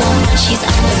 Call 911, she's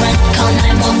on the run. Call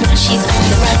 911, she's on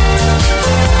the run.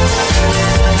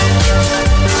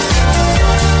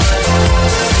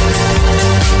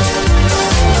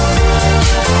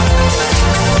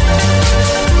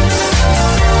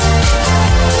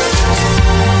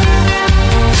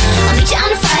 I'll meet you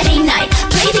on a Friday night.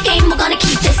 Play the game, we're gonna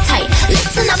keep this tight.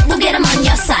 Listen up, we'll get 'em on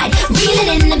your side. Reel it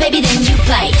in, and baby, then you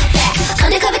bite back.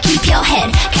 Undercover, keep your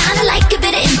head. Kinda like a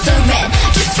bit of infrared.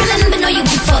 Just remember, no, you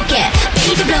won't forget.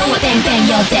 Baby, blow it, bang, bang,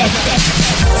 you're dead.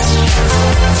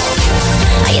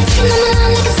 Are you taking on the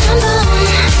line like a time bomb?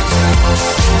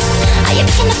 Are you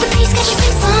picking up the pace, got your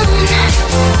face on?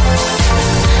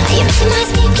 Are you making my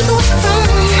escape, keep away from?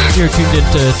 You're tuned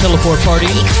into Teleport Party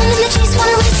Are you calling the chase,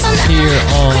 wanna race on the here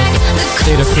on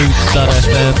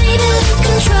datafruits.fm. baby, lose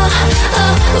control.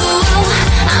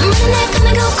 I'm running that,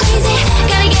 gonna go crazy.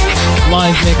 Gotta get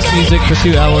Live mix music for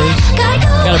 2 hours. Got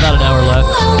about an hour left.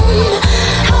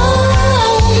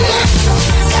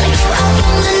 Gotta go out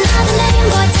on another lane,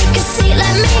 boy, take a seat,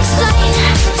 let me explain.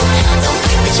 Don't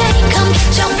break the chain, come get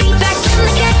your feet back in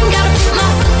the game. Gotta put my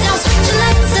foot down, switching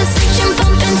lanes, sensation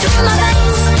pumping through my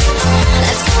veins.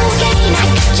 Let's go again,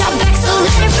 I got your back, so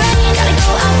let it rain. Gotta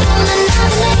go out on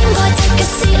another lane, boy, take a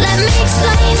seat, let me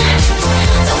explain.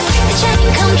 Don't break the chain,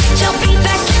 come get your feet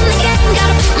back in the game.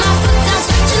 Gotta put my foot down,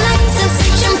 switching lanes,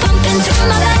 sensation pumping through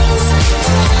my veins.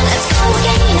 Let's go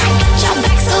again, I got your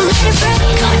back, so let it rain.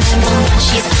 Call 911,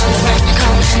 she's on the run.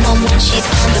 Call 911, she's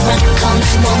on the run. Call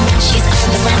 911, she's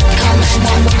on the run. Call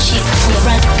 911, she's on the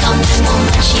run. Call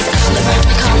 911, she's on the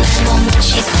run. Call 911,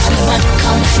 she's on the run.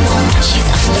 Call 911, she's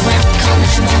on the run. Call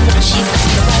 911, she's on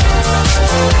the run.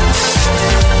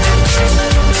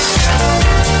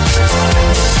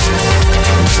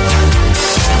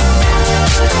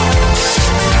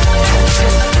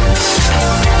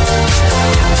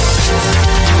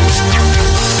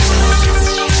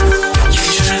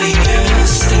 Usually you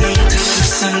stay till the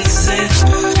sunset,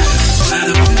 where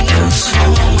the windows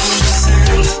warm on the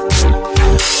sand,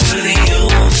 where the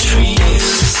old trees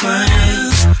smile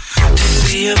to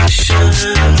the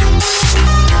ocean.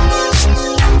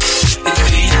 It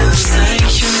feels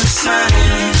like you're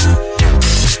smiling.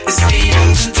 It's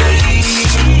beating the day.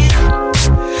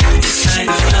 It's like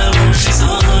the flowers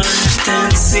are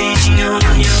dancing on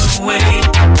your way.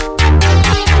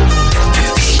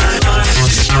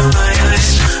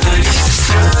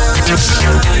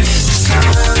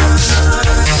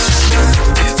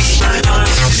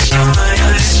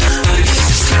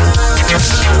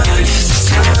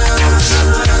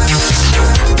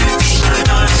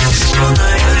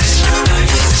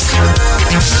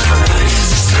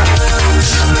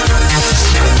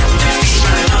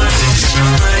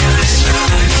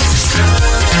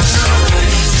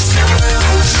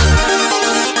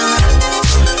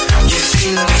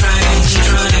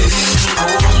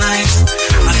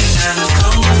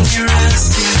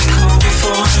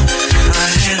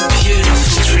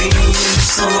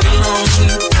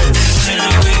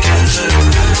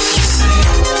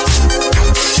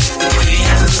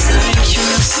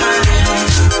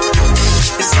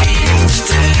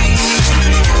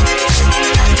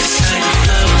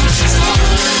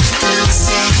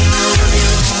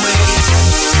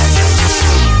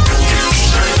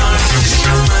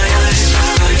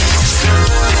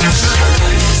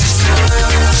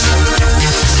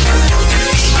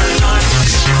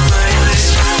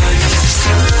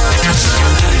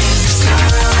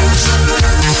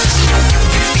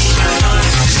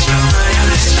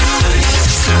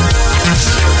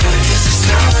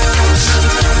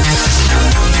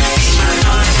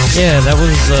 Yeah, that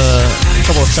was a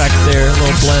couple of tracks there, a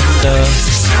little blend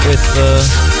with the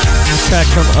track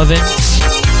from Oven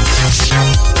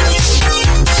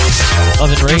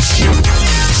Rake,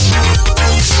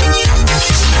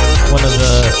 one of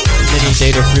the many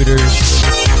data fruiters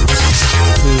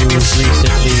who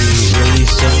recently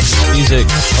released some music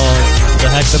on the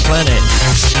Hack the Planet.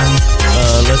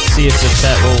 Let's see if the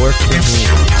chat will work for me.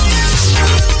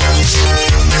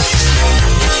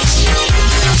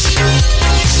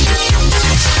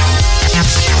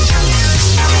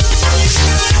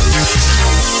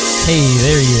 Hey,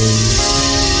 there he is.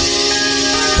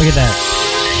 Look at that.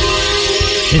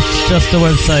 It's just a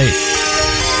website.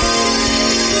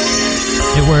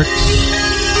 It works.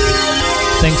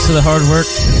 Thanks to the hard work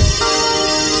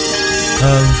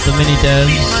of the mini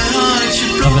devs,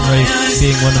 Oven Rake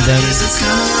being one of them.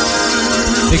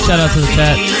 Big shout out to the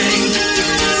chat.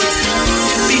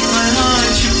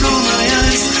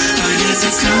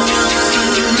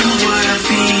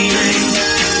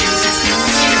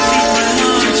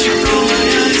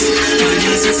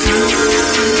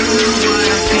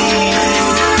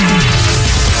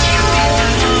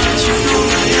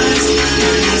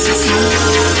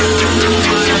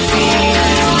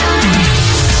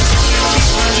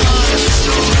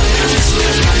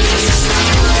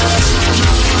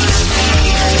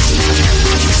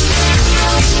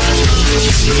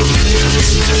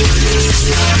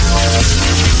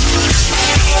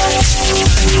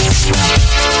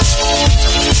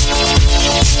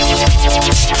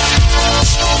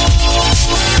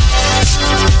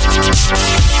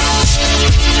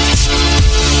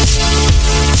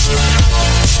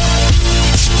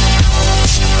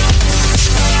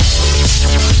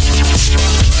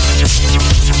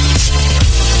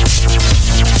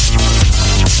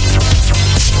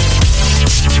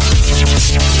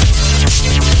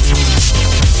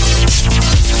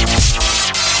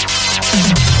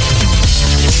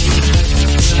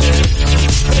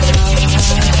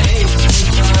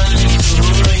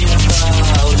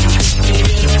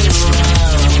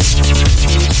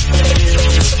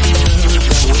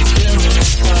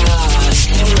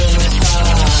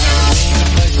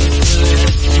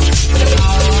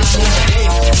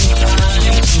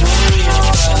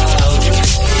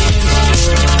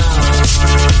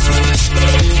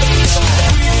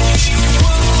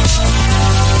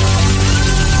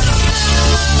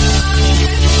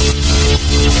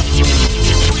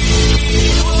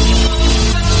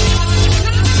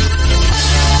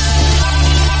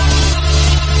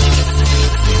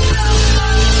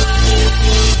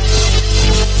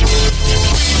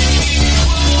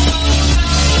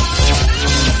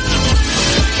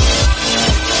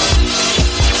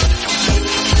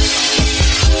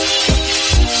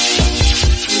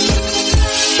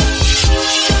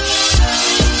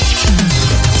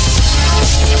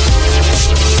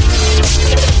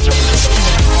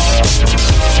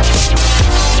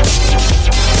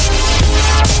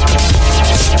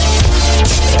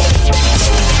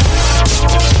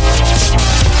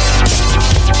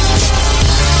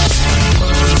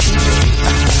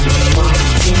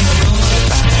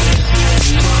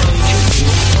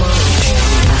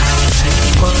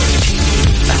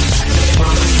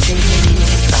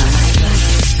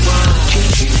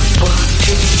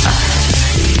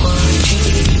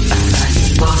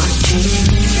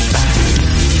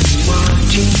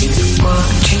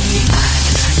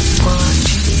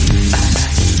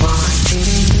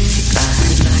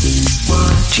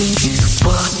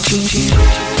 I want you.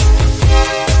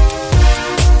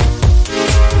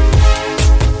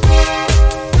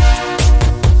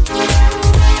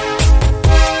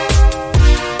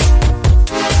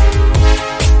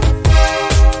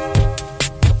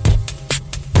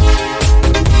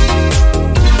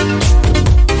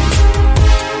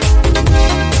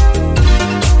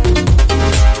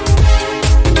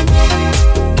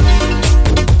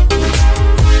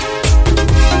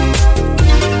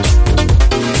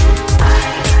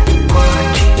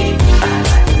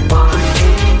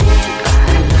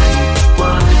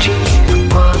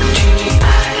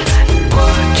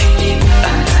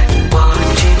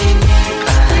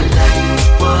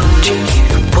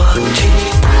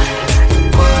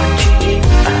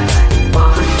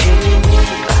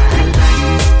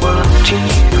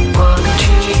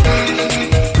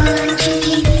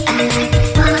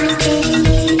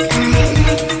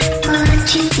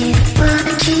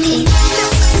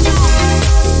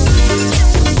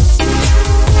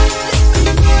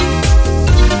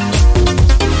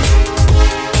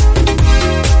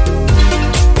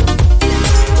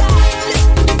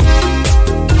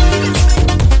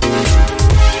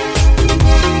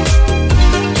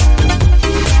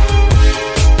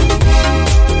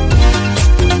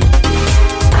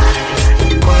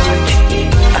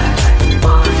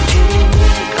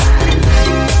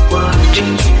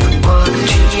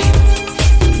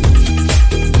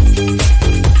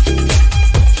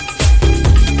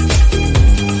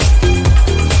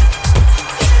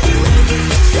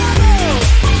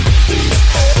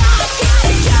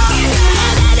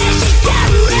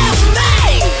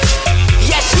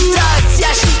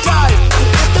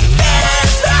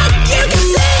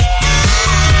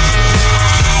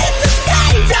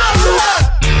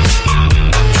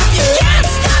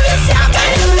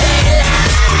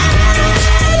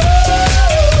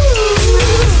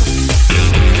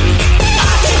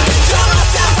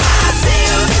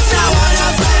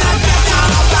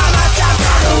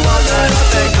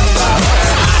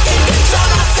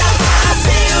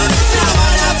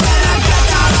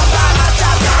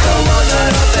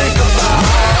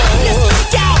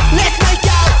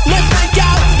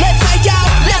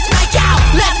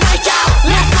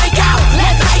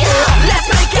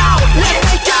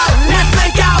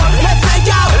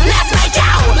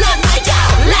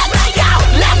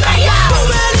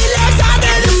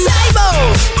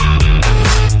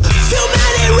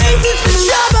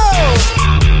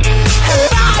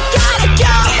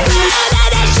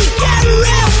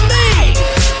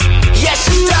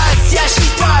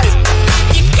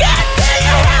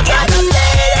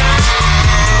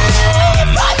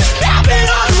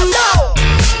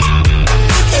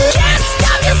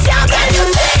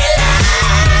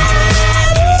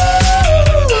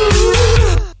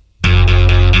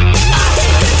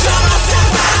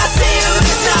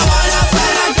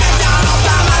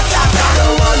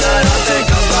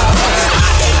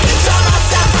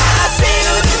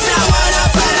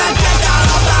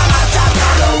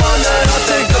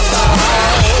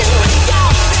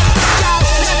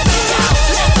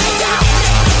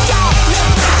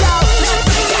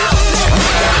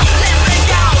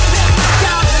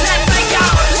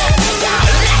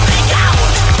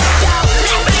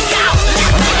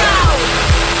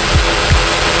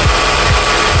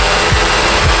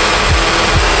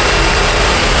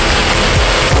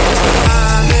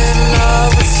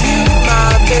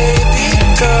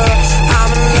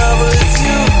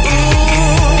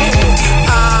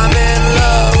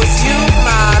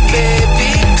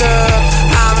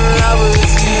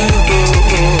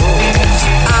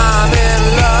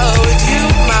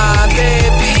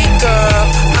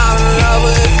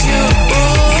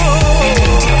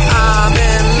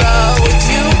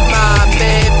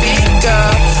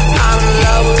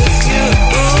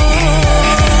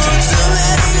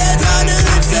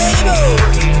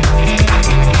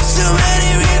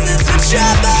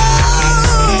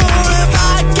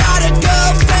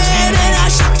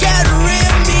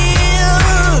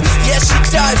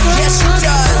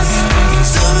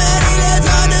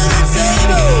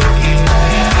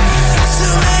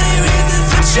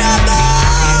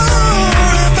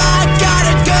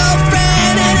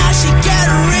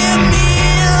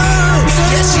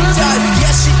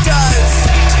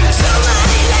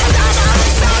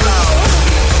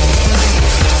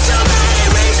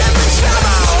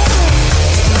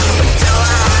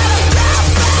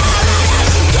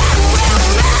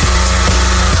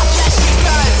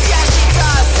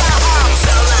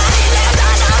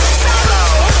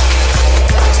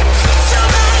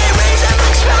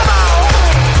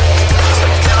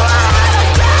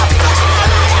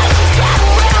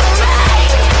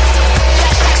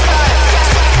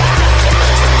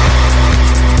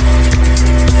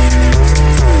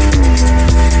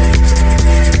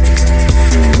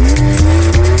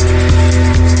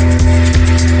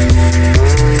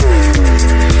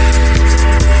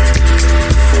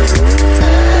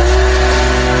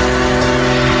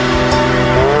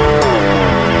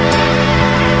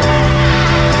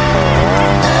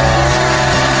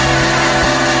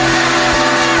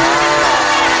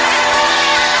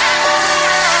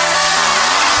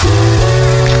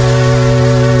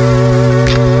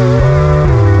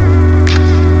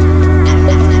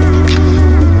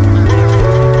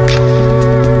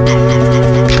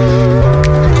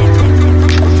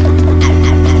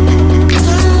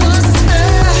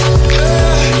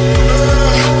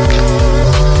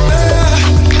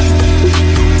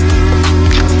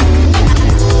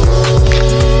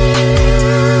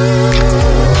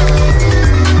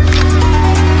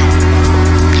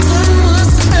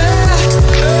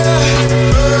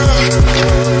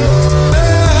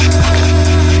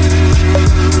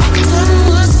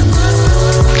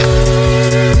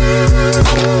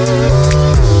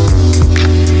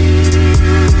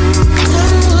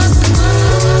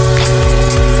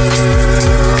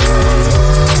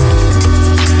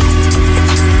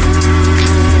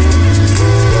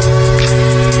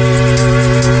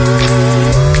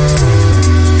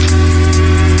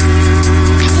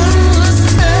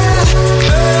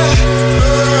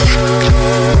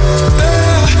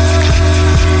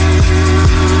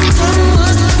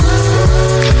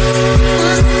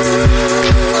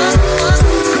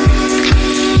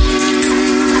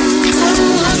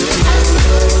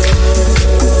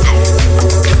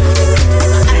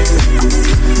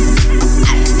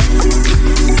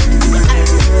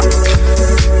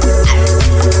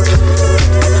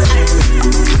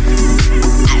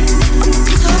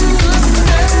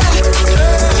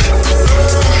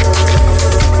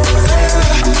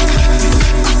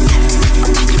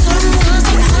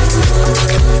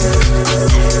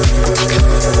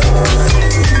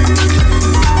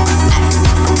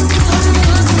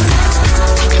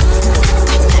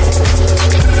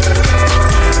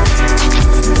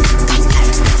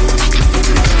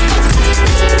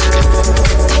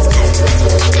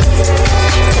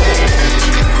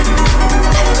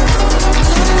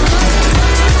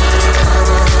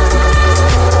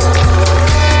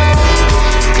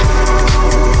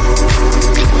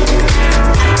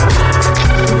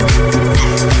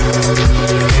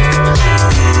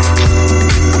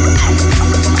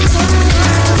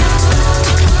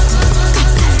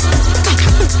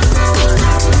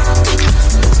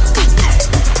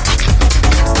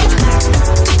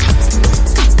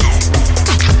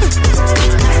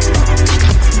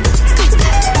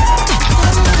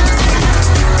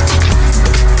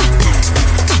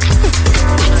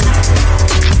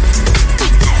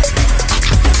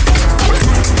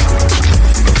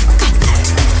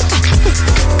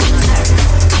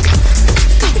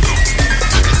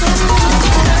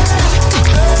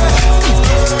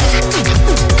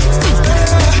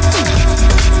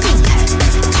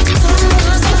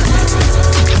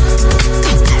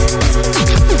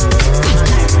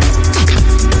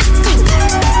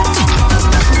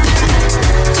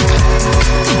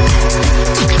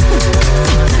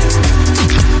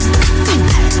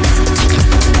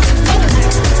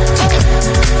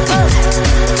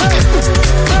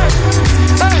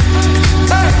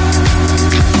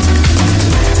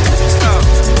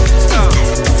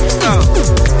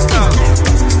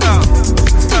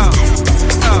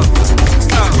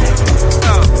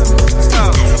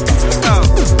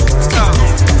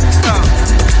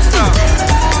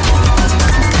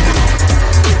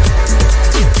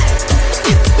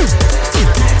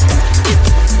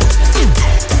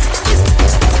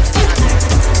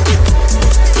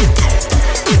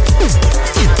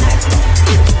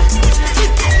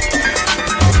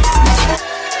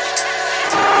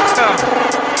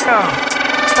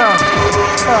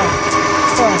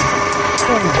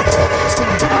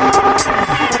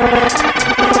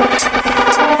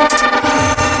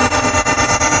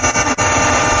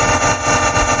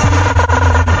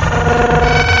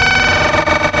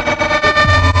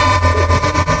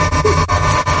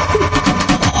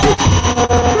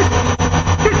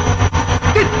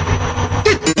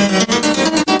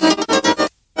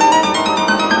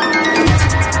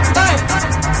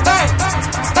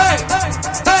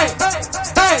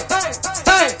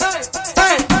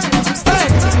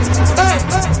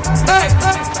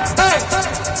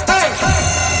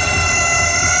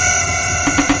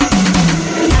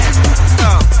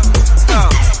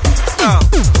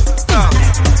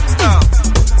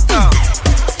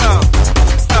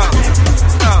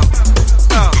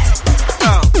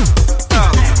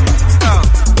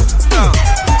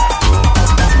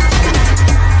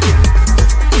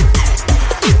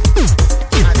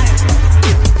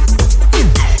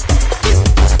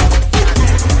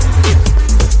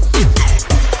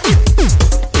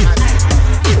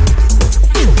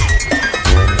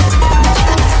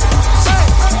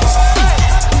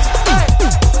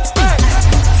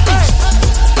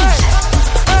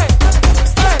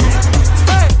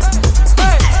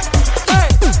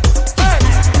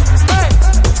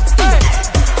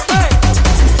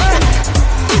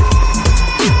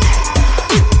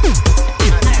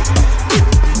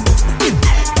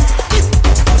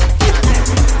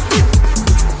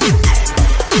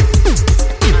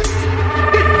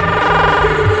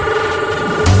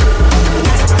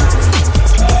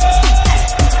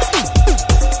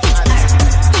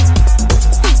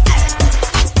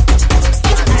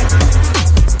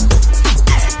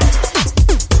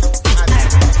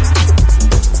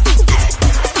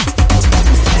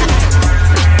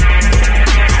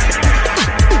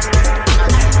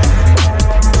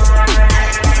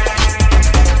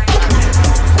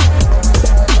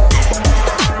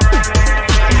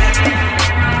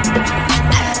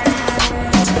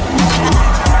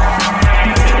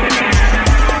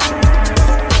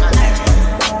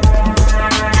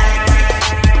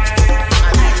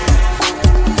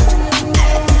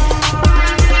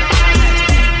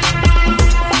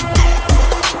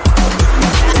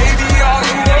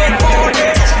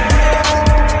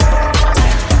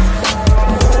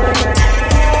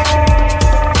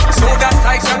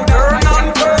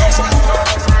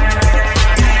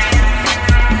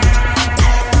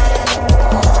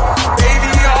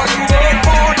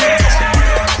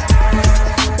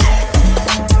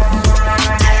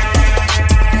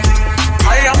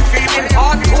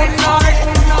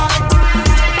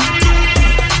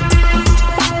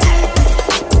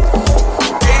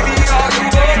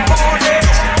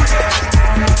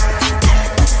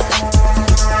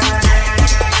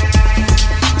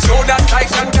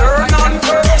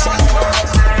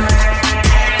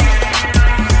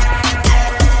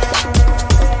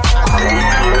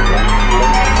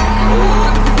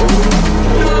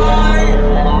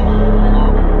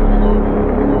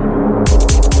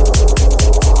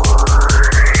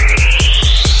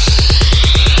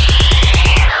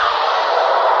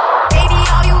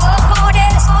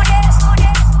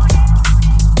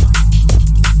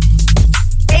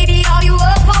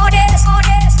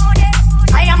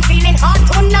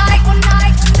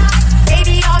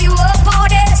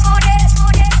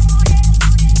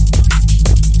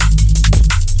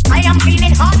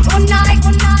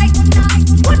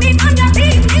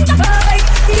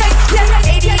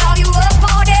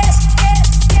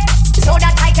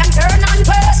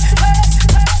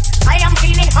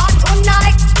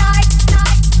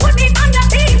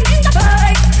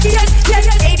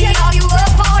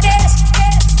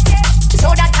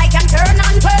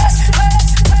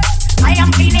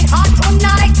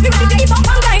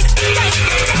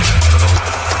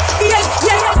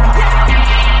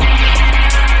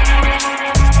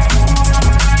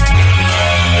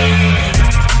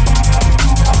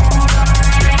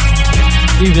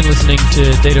 You've been listening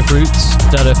to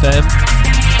datafruits.fm.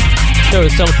 Show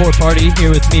is Teleport Party here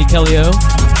with me, Kelio.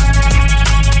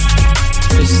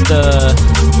 Just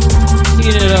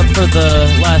heating it up for the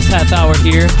last half hour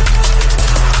here.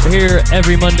 We're here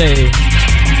every Monday,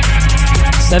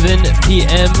 7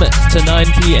 p.m. to 9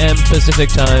 p.m. Pacific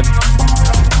time.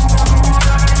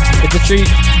 It's a treat.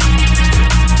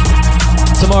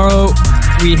 Tomorrow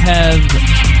we have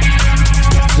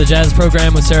the jazz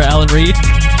program with Sarah Allen Reed.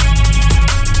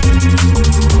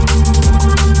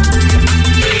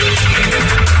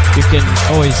 You can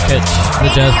always catch the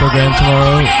jazz program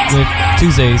tomorrow with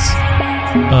Tuesdays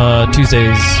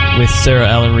with Sarah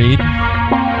Allen Reed.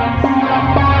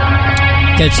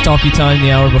 Catch Talkie Time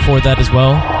the hour before that as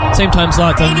well. Same time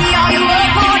slot then.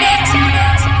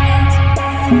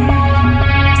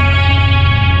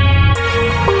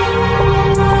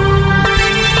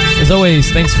 As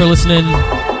always, thanks for listening.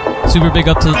 Super big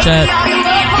up to the chat.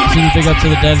 Super big up to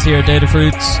the devs here at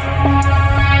Datafruits.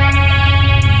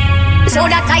 So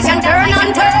that I can turn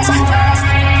on toes.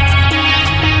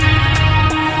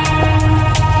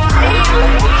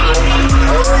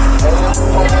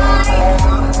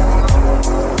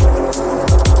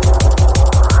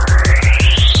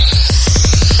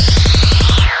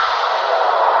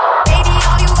 Baby,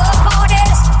 are you up for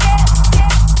this?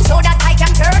 So that I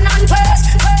can turn on toes.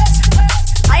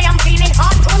 I am feeling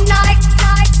hot tonight.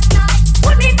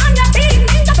 Put me on your feet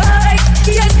in the bed.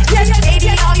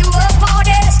 Baby, are you up for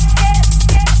this?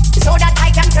 So that I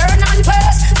can turn on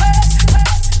first.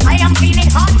 I am feeling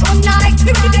hot tonight.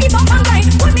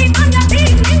 Put me on your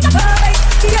feet in the bed.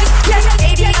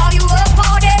 Baby, are you up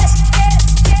for this?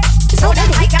 So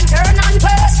that I can turn on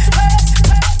first.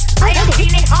 I am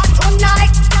feeling hot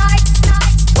tonight.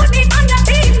 Put me on your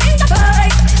feet in the bed.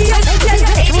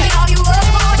 Baby, are you up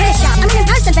for this? I'm in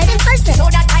person, baby, in person. So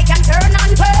that I can turn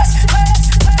on first.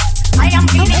 I am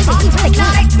feeling hot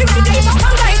tonight.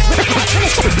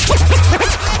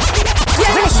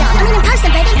 Really sharp. I'm in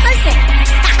person, baby, in person.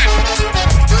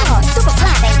 Oh, super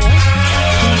fly, baby.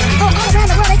 Oh, all around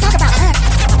the world they talk about us.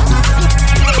 All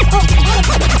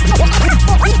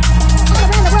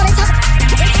around the world they talk.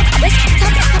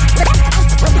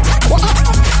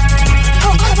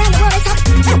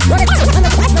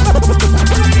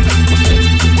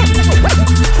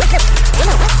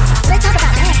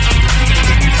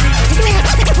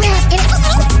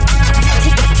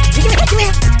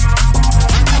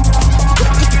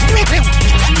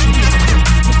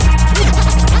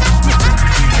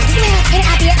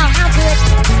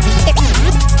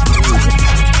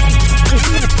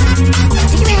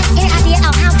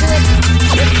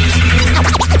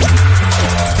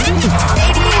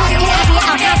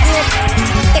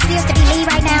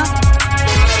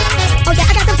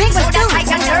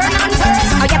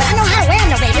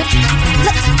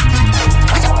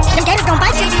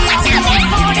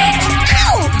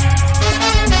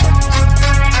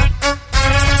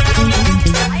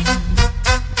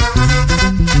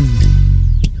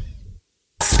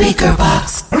 Speaker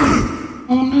box.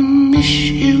 Wanna miss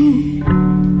you.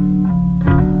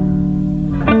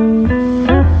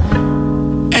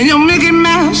 And your Mickey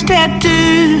Mouse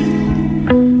tattoo.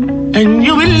 And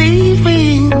you'll be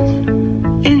leaving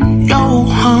in your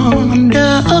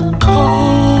Honda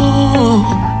Accord.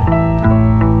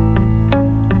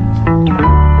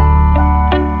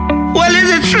 Well, is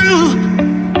it true?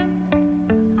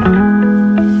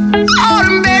 All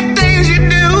them bad things you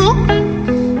do.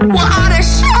 Well, are they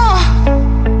sure?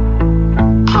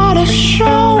 Are they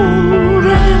sure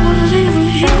that it was even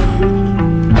you?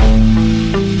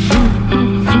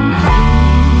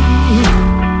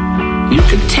 You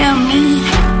could tell me.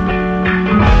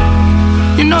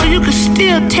 You know, you could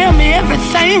still tell me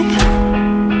everything.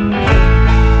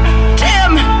 Tell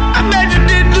me, I bet you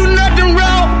didn't do nothing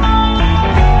wrong.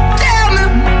 Tell me,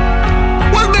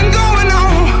 what's been going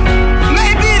on?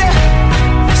 Maybe the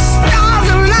stars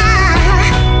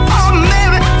align, or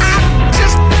maybe I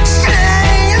just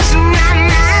changed my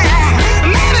mind.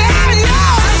 Maybe I'm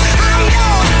yours, I'm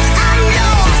yours, I'm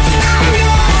yours, I'm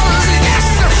yours, yes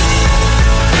sir.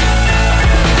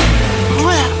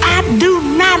 Well, I do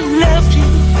not love you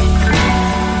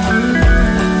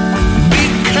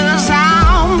because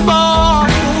I'm bored.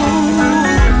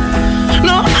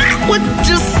 No, I would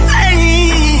just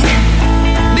say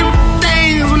them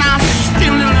things when I was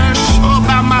feeling unsure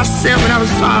about myself and I was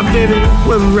sorry, baby, it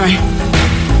wasn't right.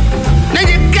 Now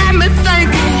you got me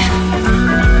thinking,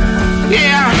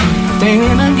 yeah,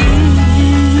 thinking again.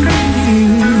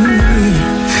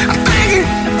 I'm thinking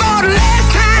for the last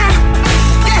time,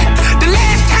 yeah, the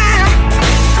last time.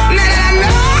 Now that I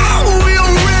know you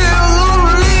really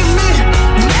won't leave me,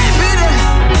 maybe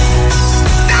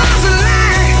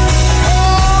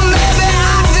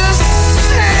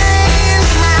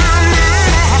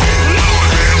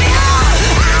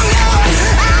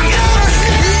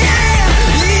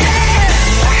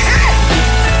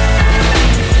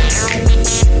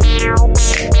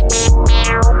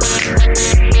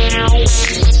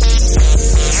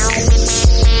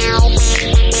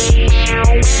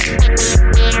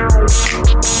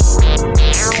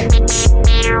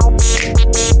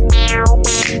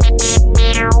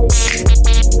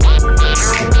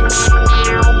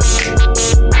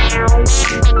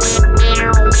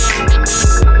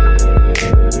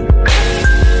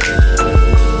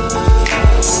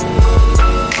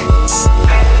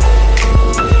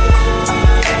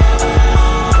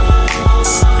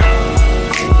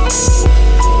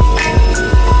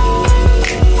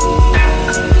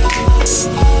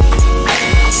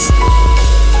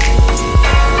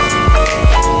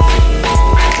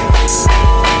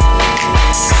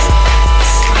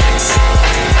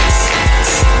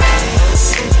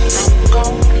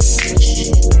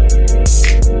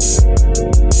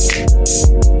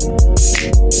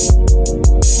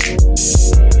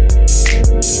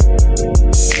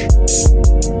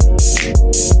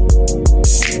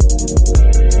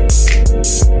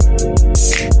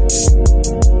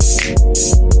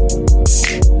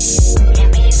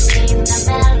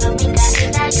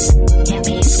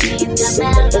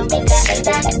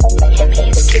High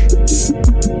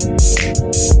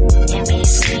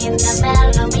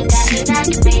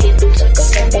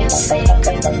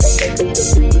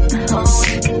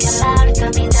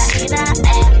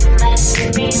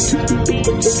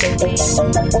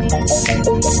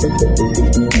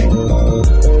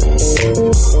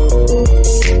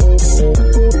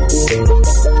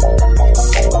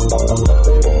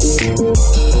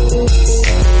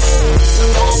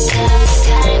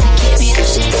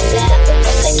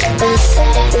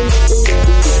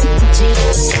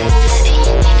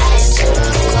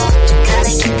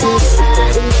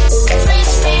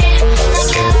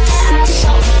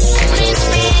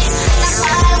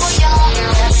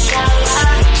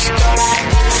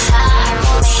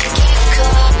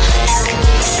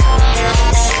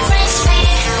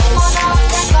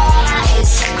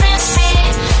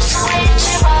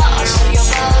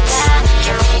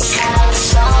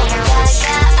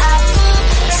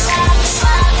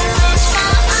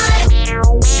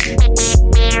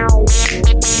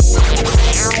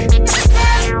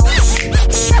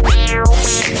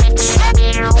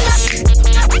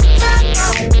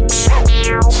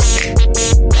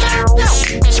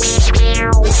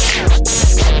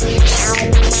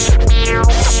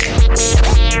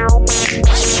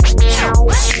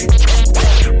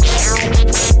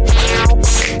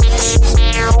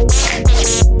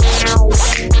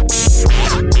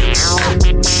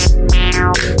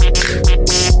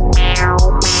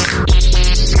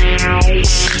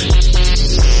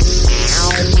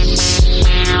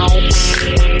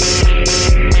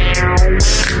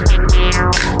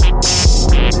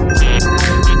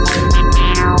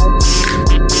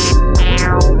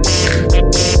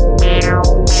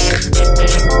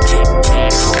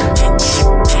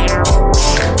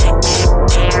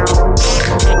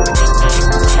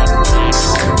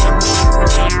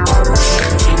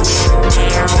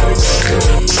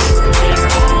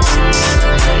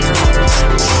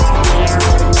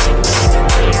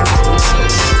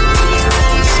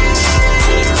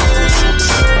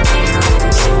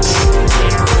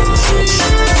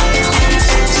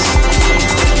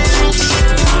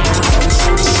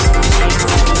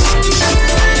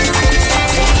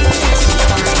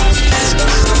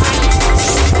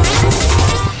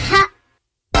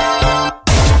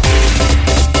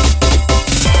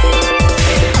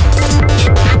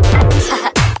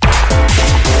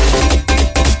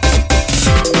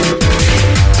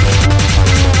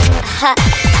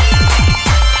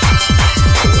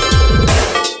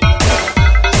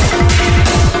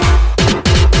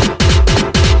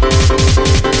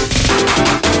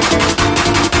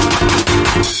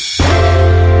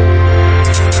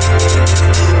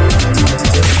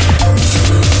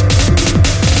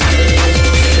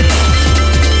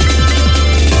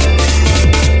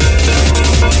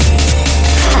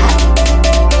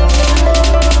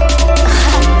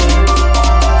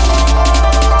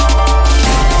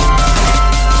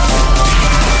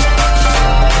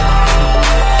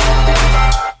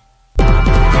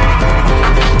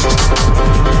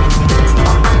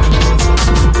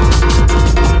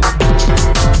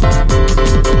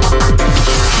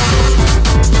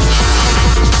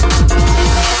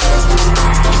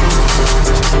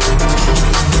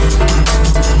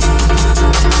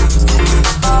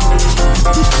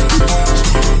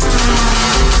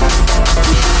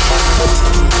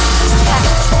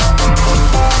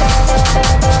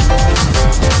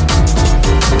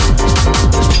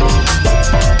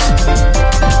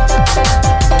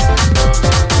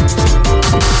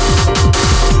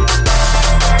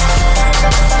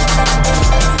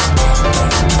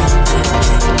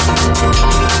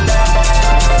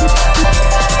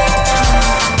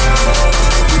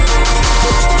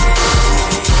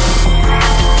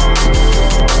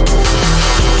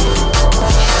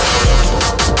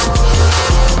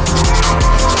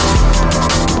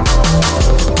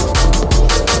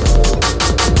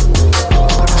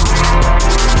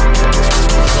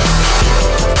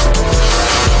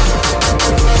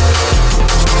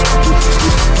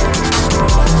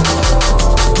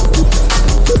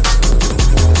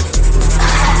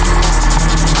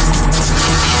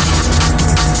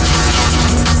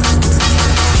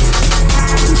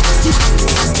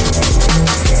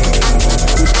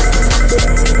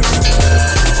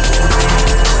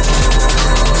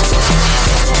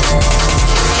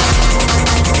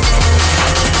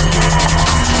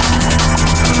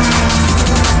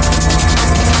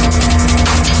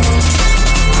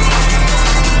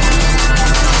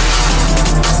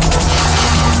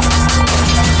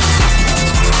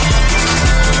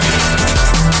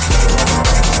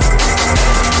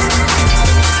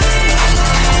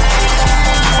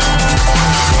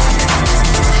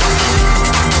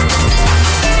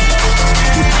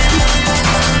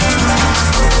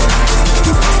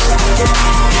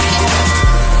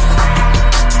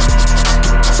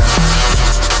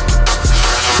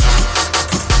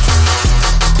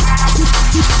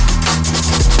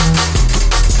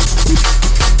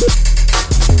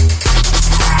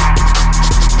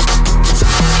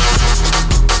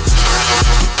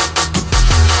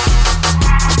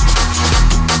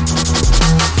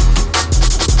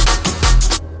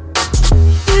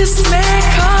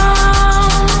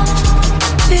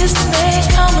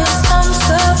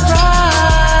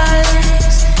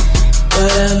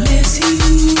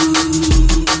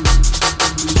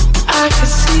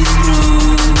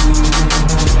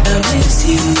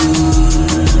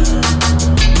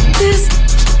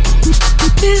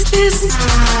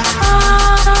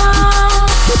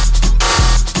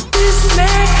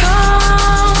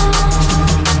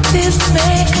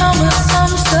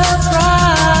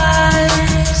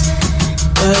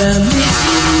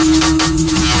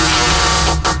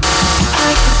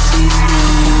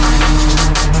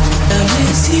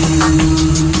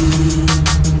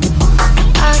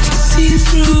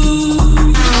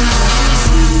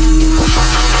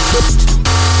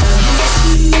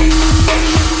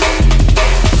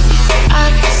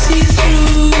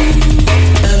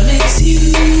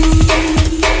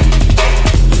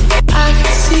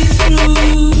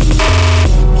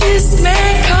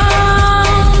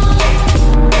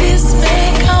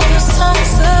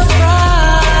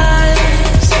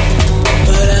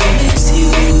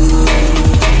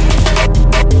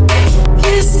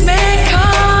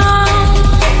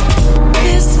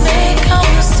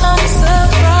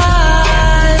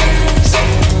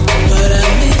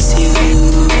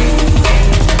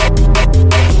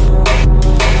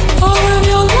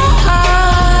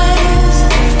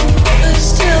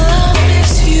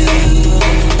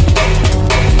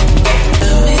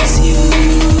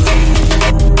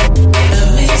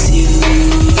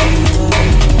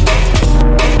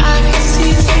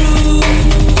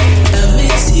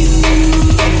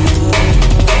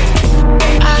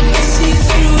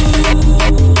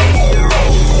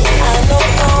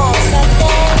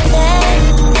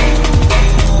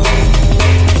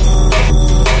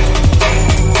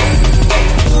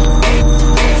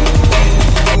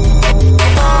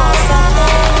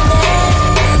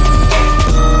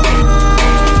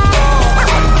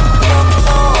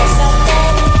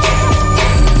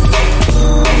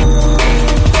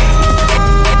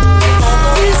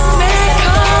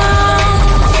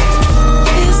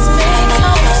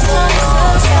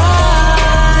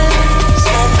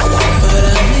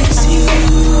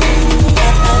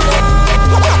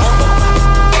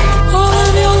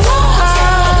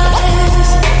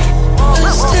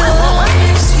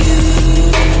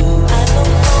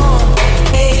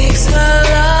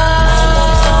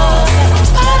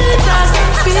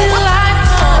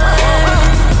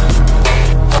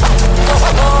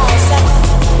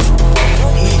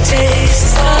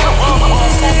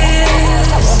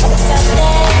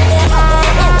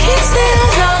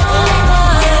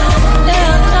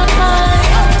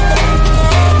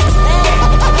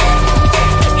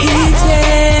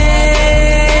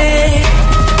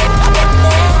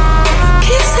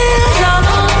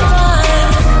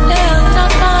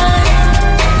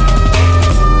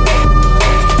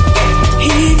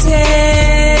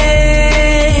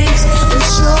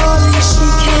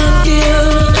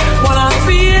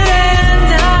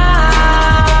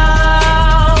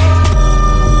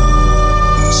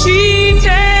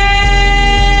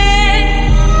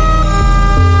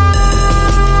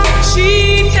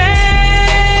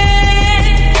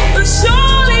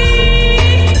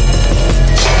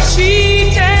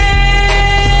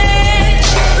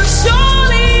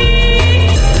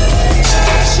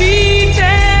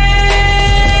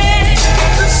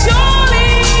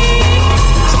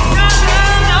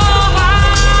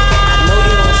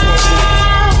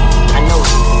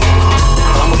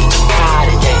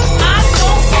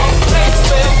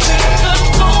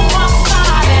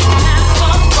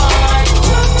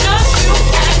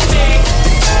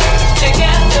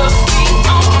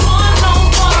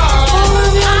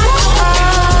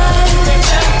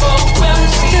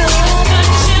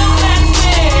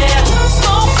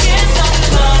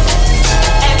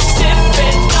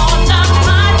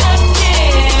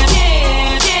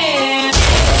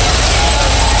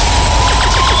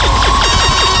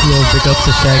Big ups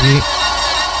to Shaggy.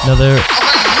 Another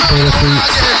Beta Fruit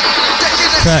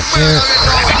track there.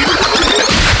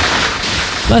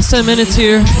 Last 10 minutes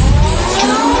here.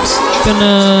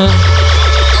 Gonna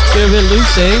get a bit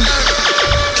loose, eh?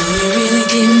 Do you really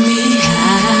get me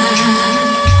high?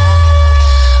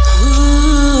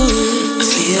 Ooh, I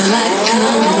feel like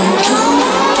coming home.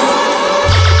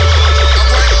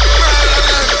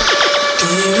 Do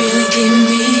you really get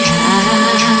me high?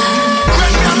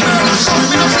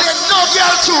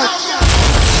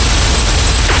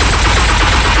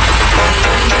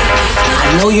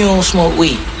 I know you don't smoke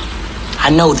weed. I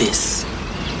know this.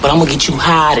 But I'm gonna get you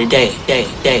high today.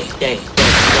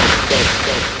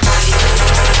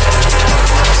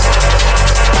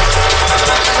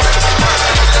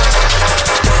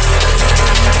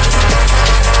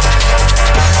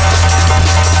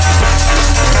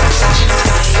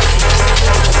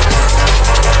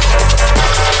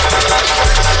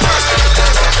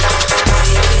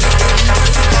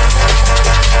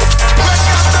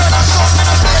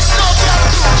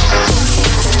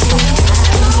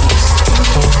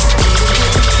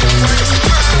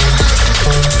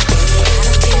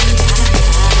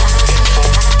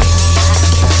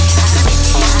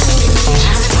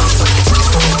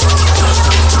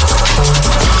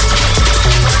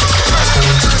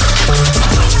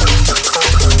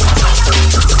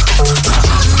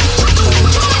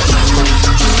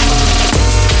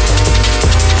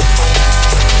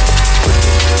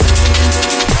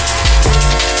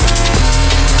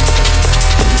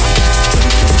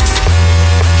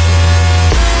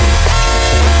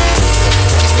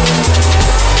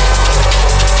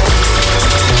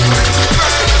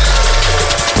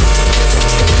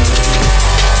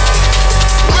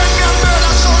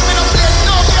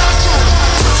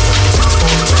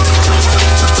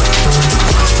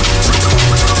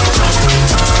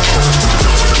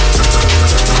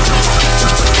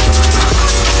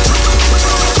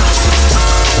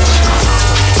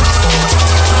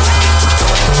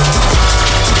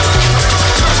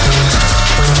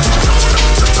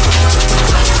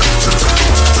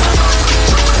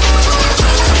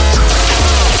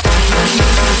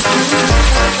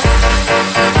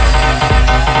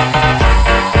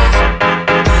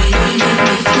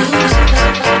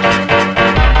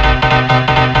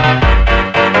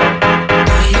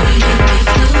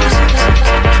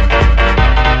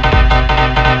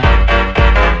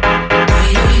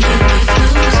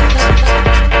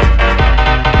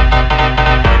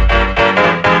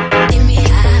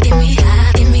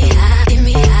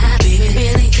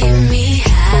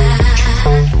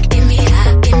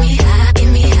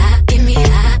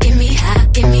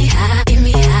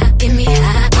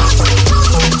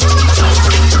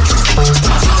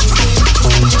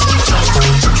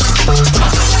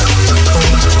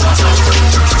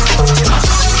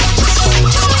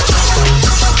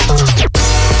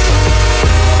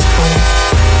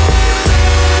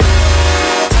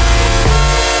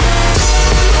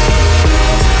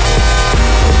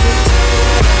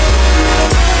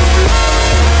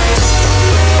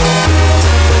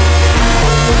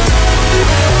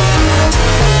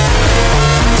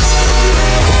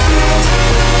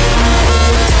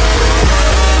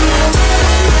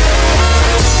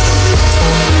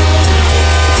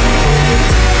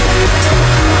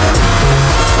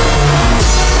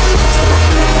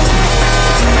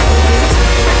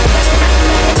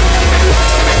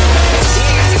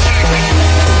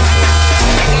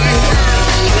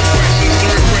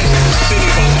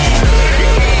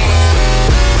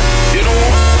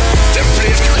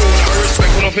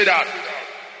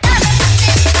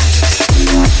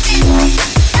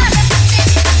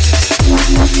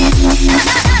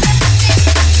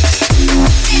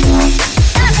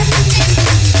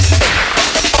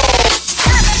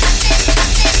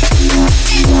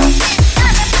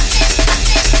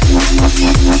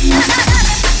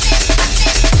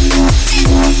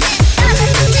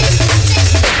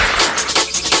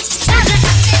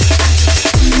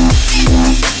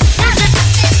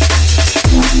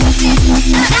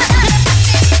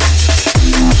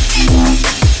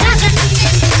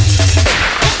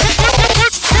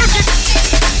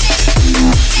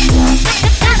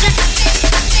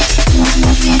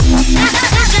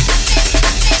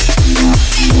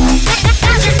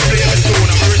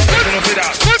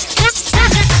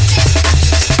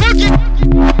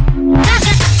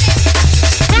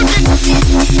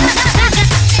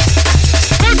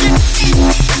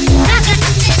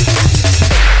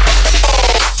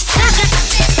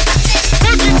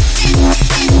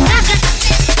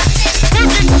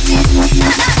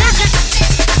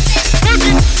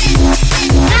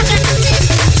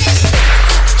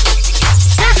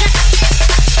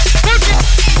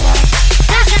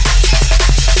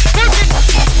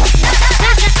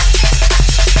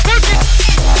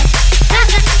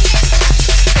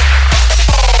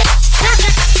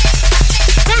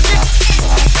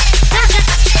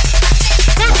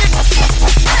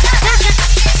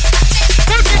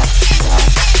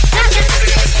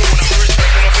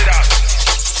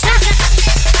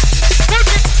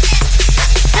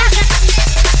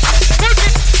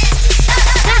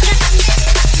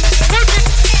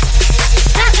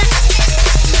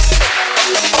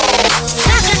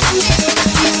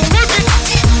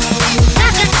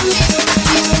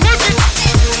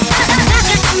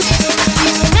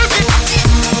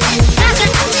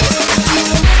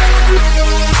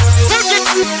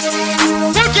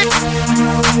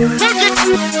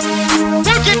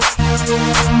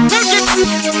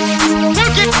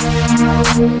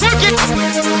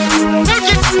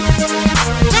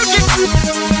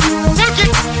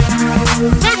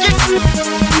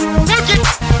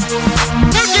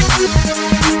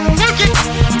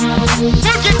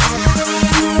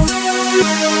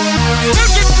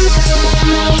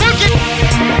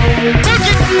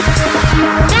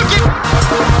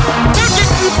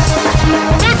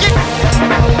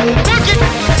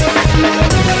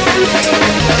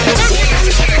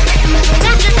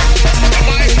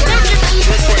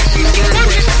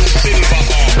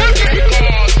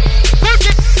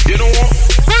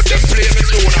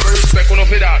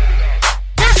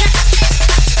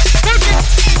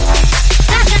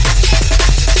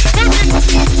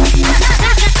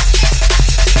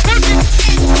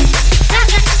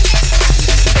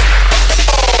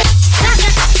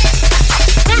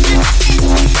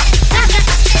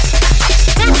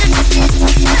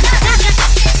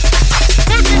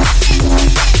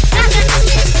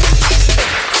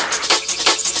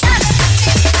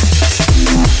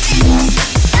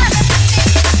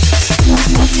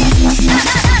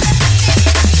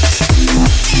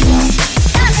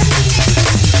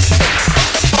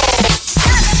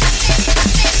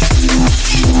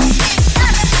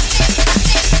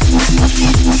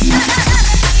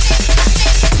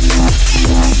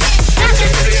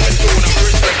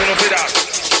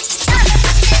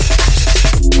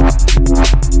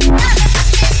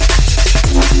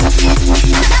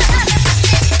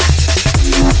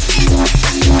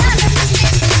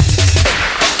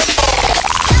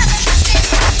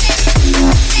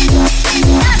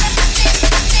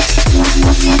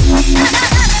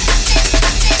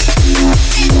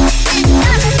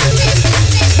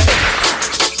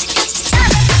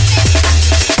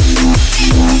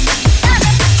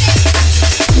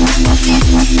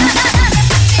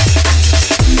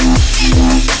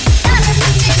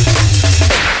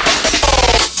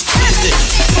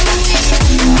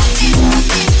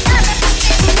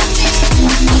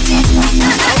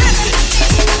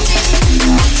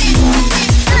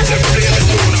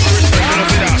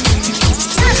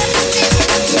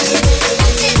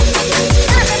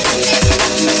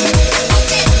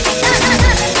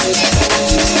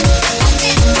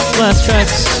 Last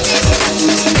tracks.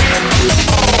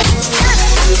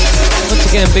 Once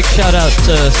again, big shout out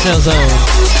to Snail Zone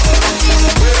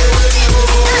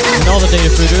and all the data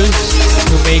fruiters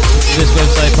who make this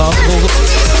website possible.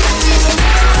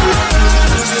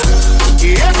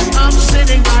 Yes, I'm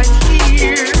sitting right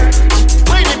here,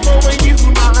 waiting for you,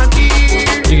 my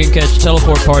dear. You can catch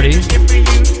Teleport Party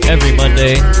every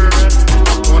Monday,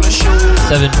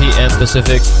 7 p.m.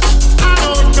 Pacific. I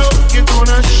don't know if you're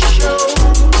gonna show.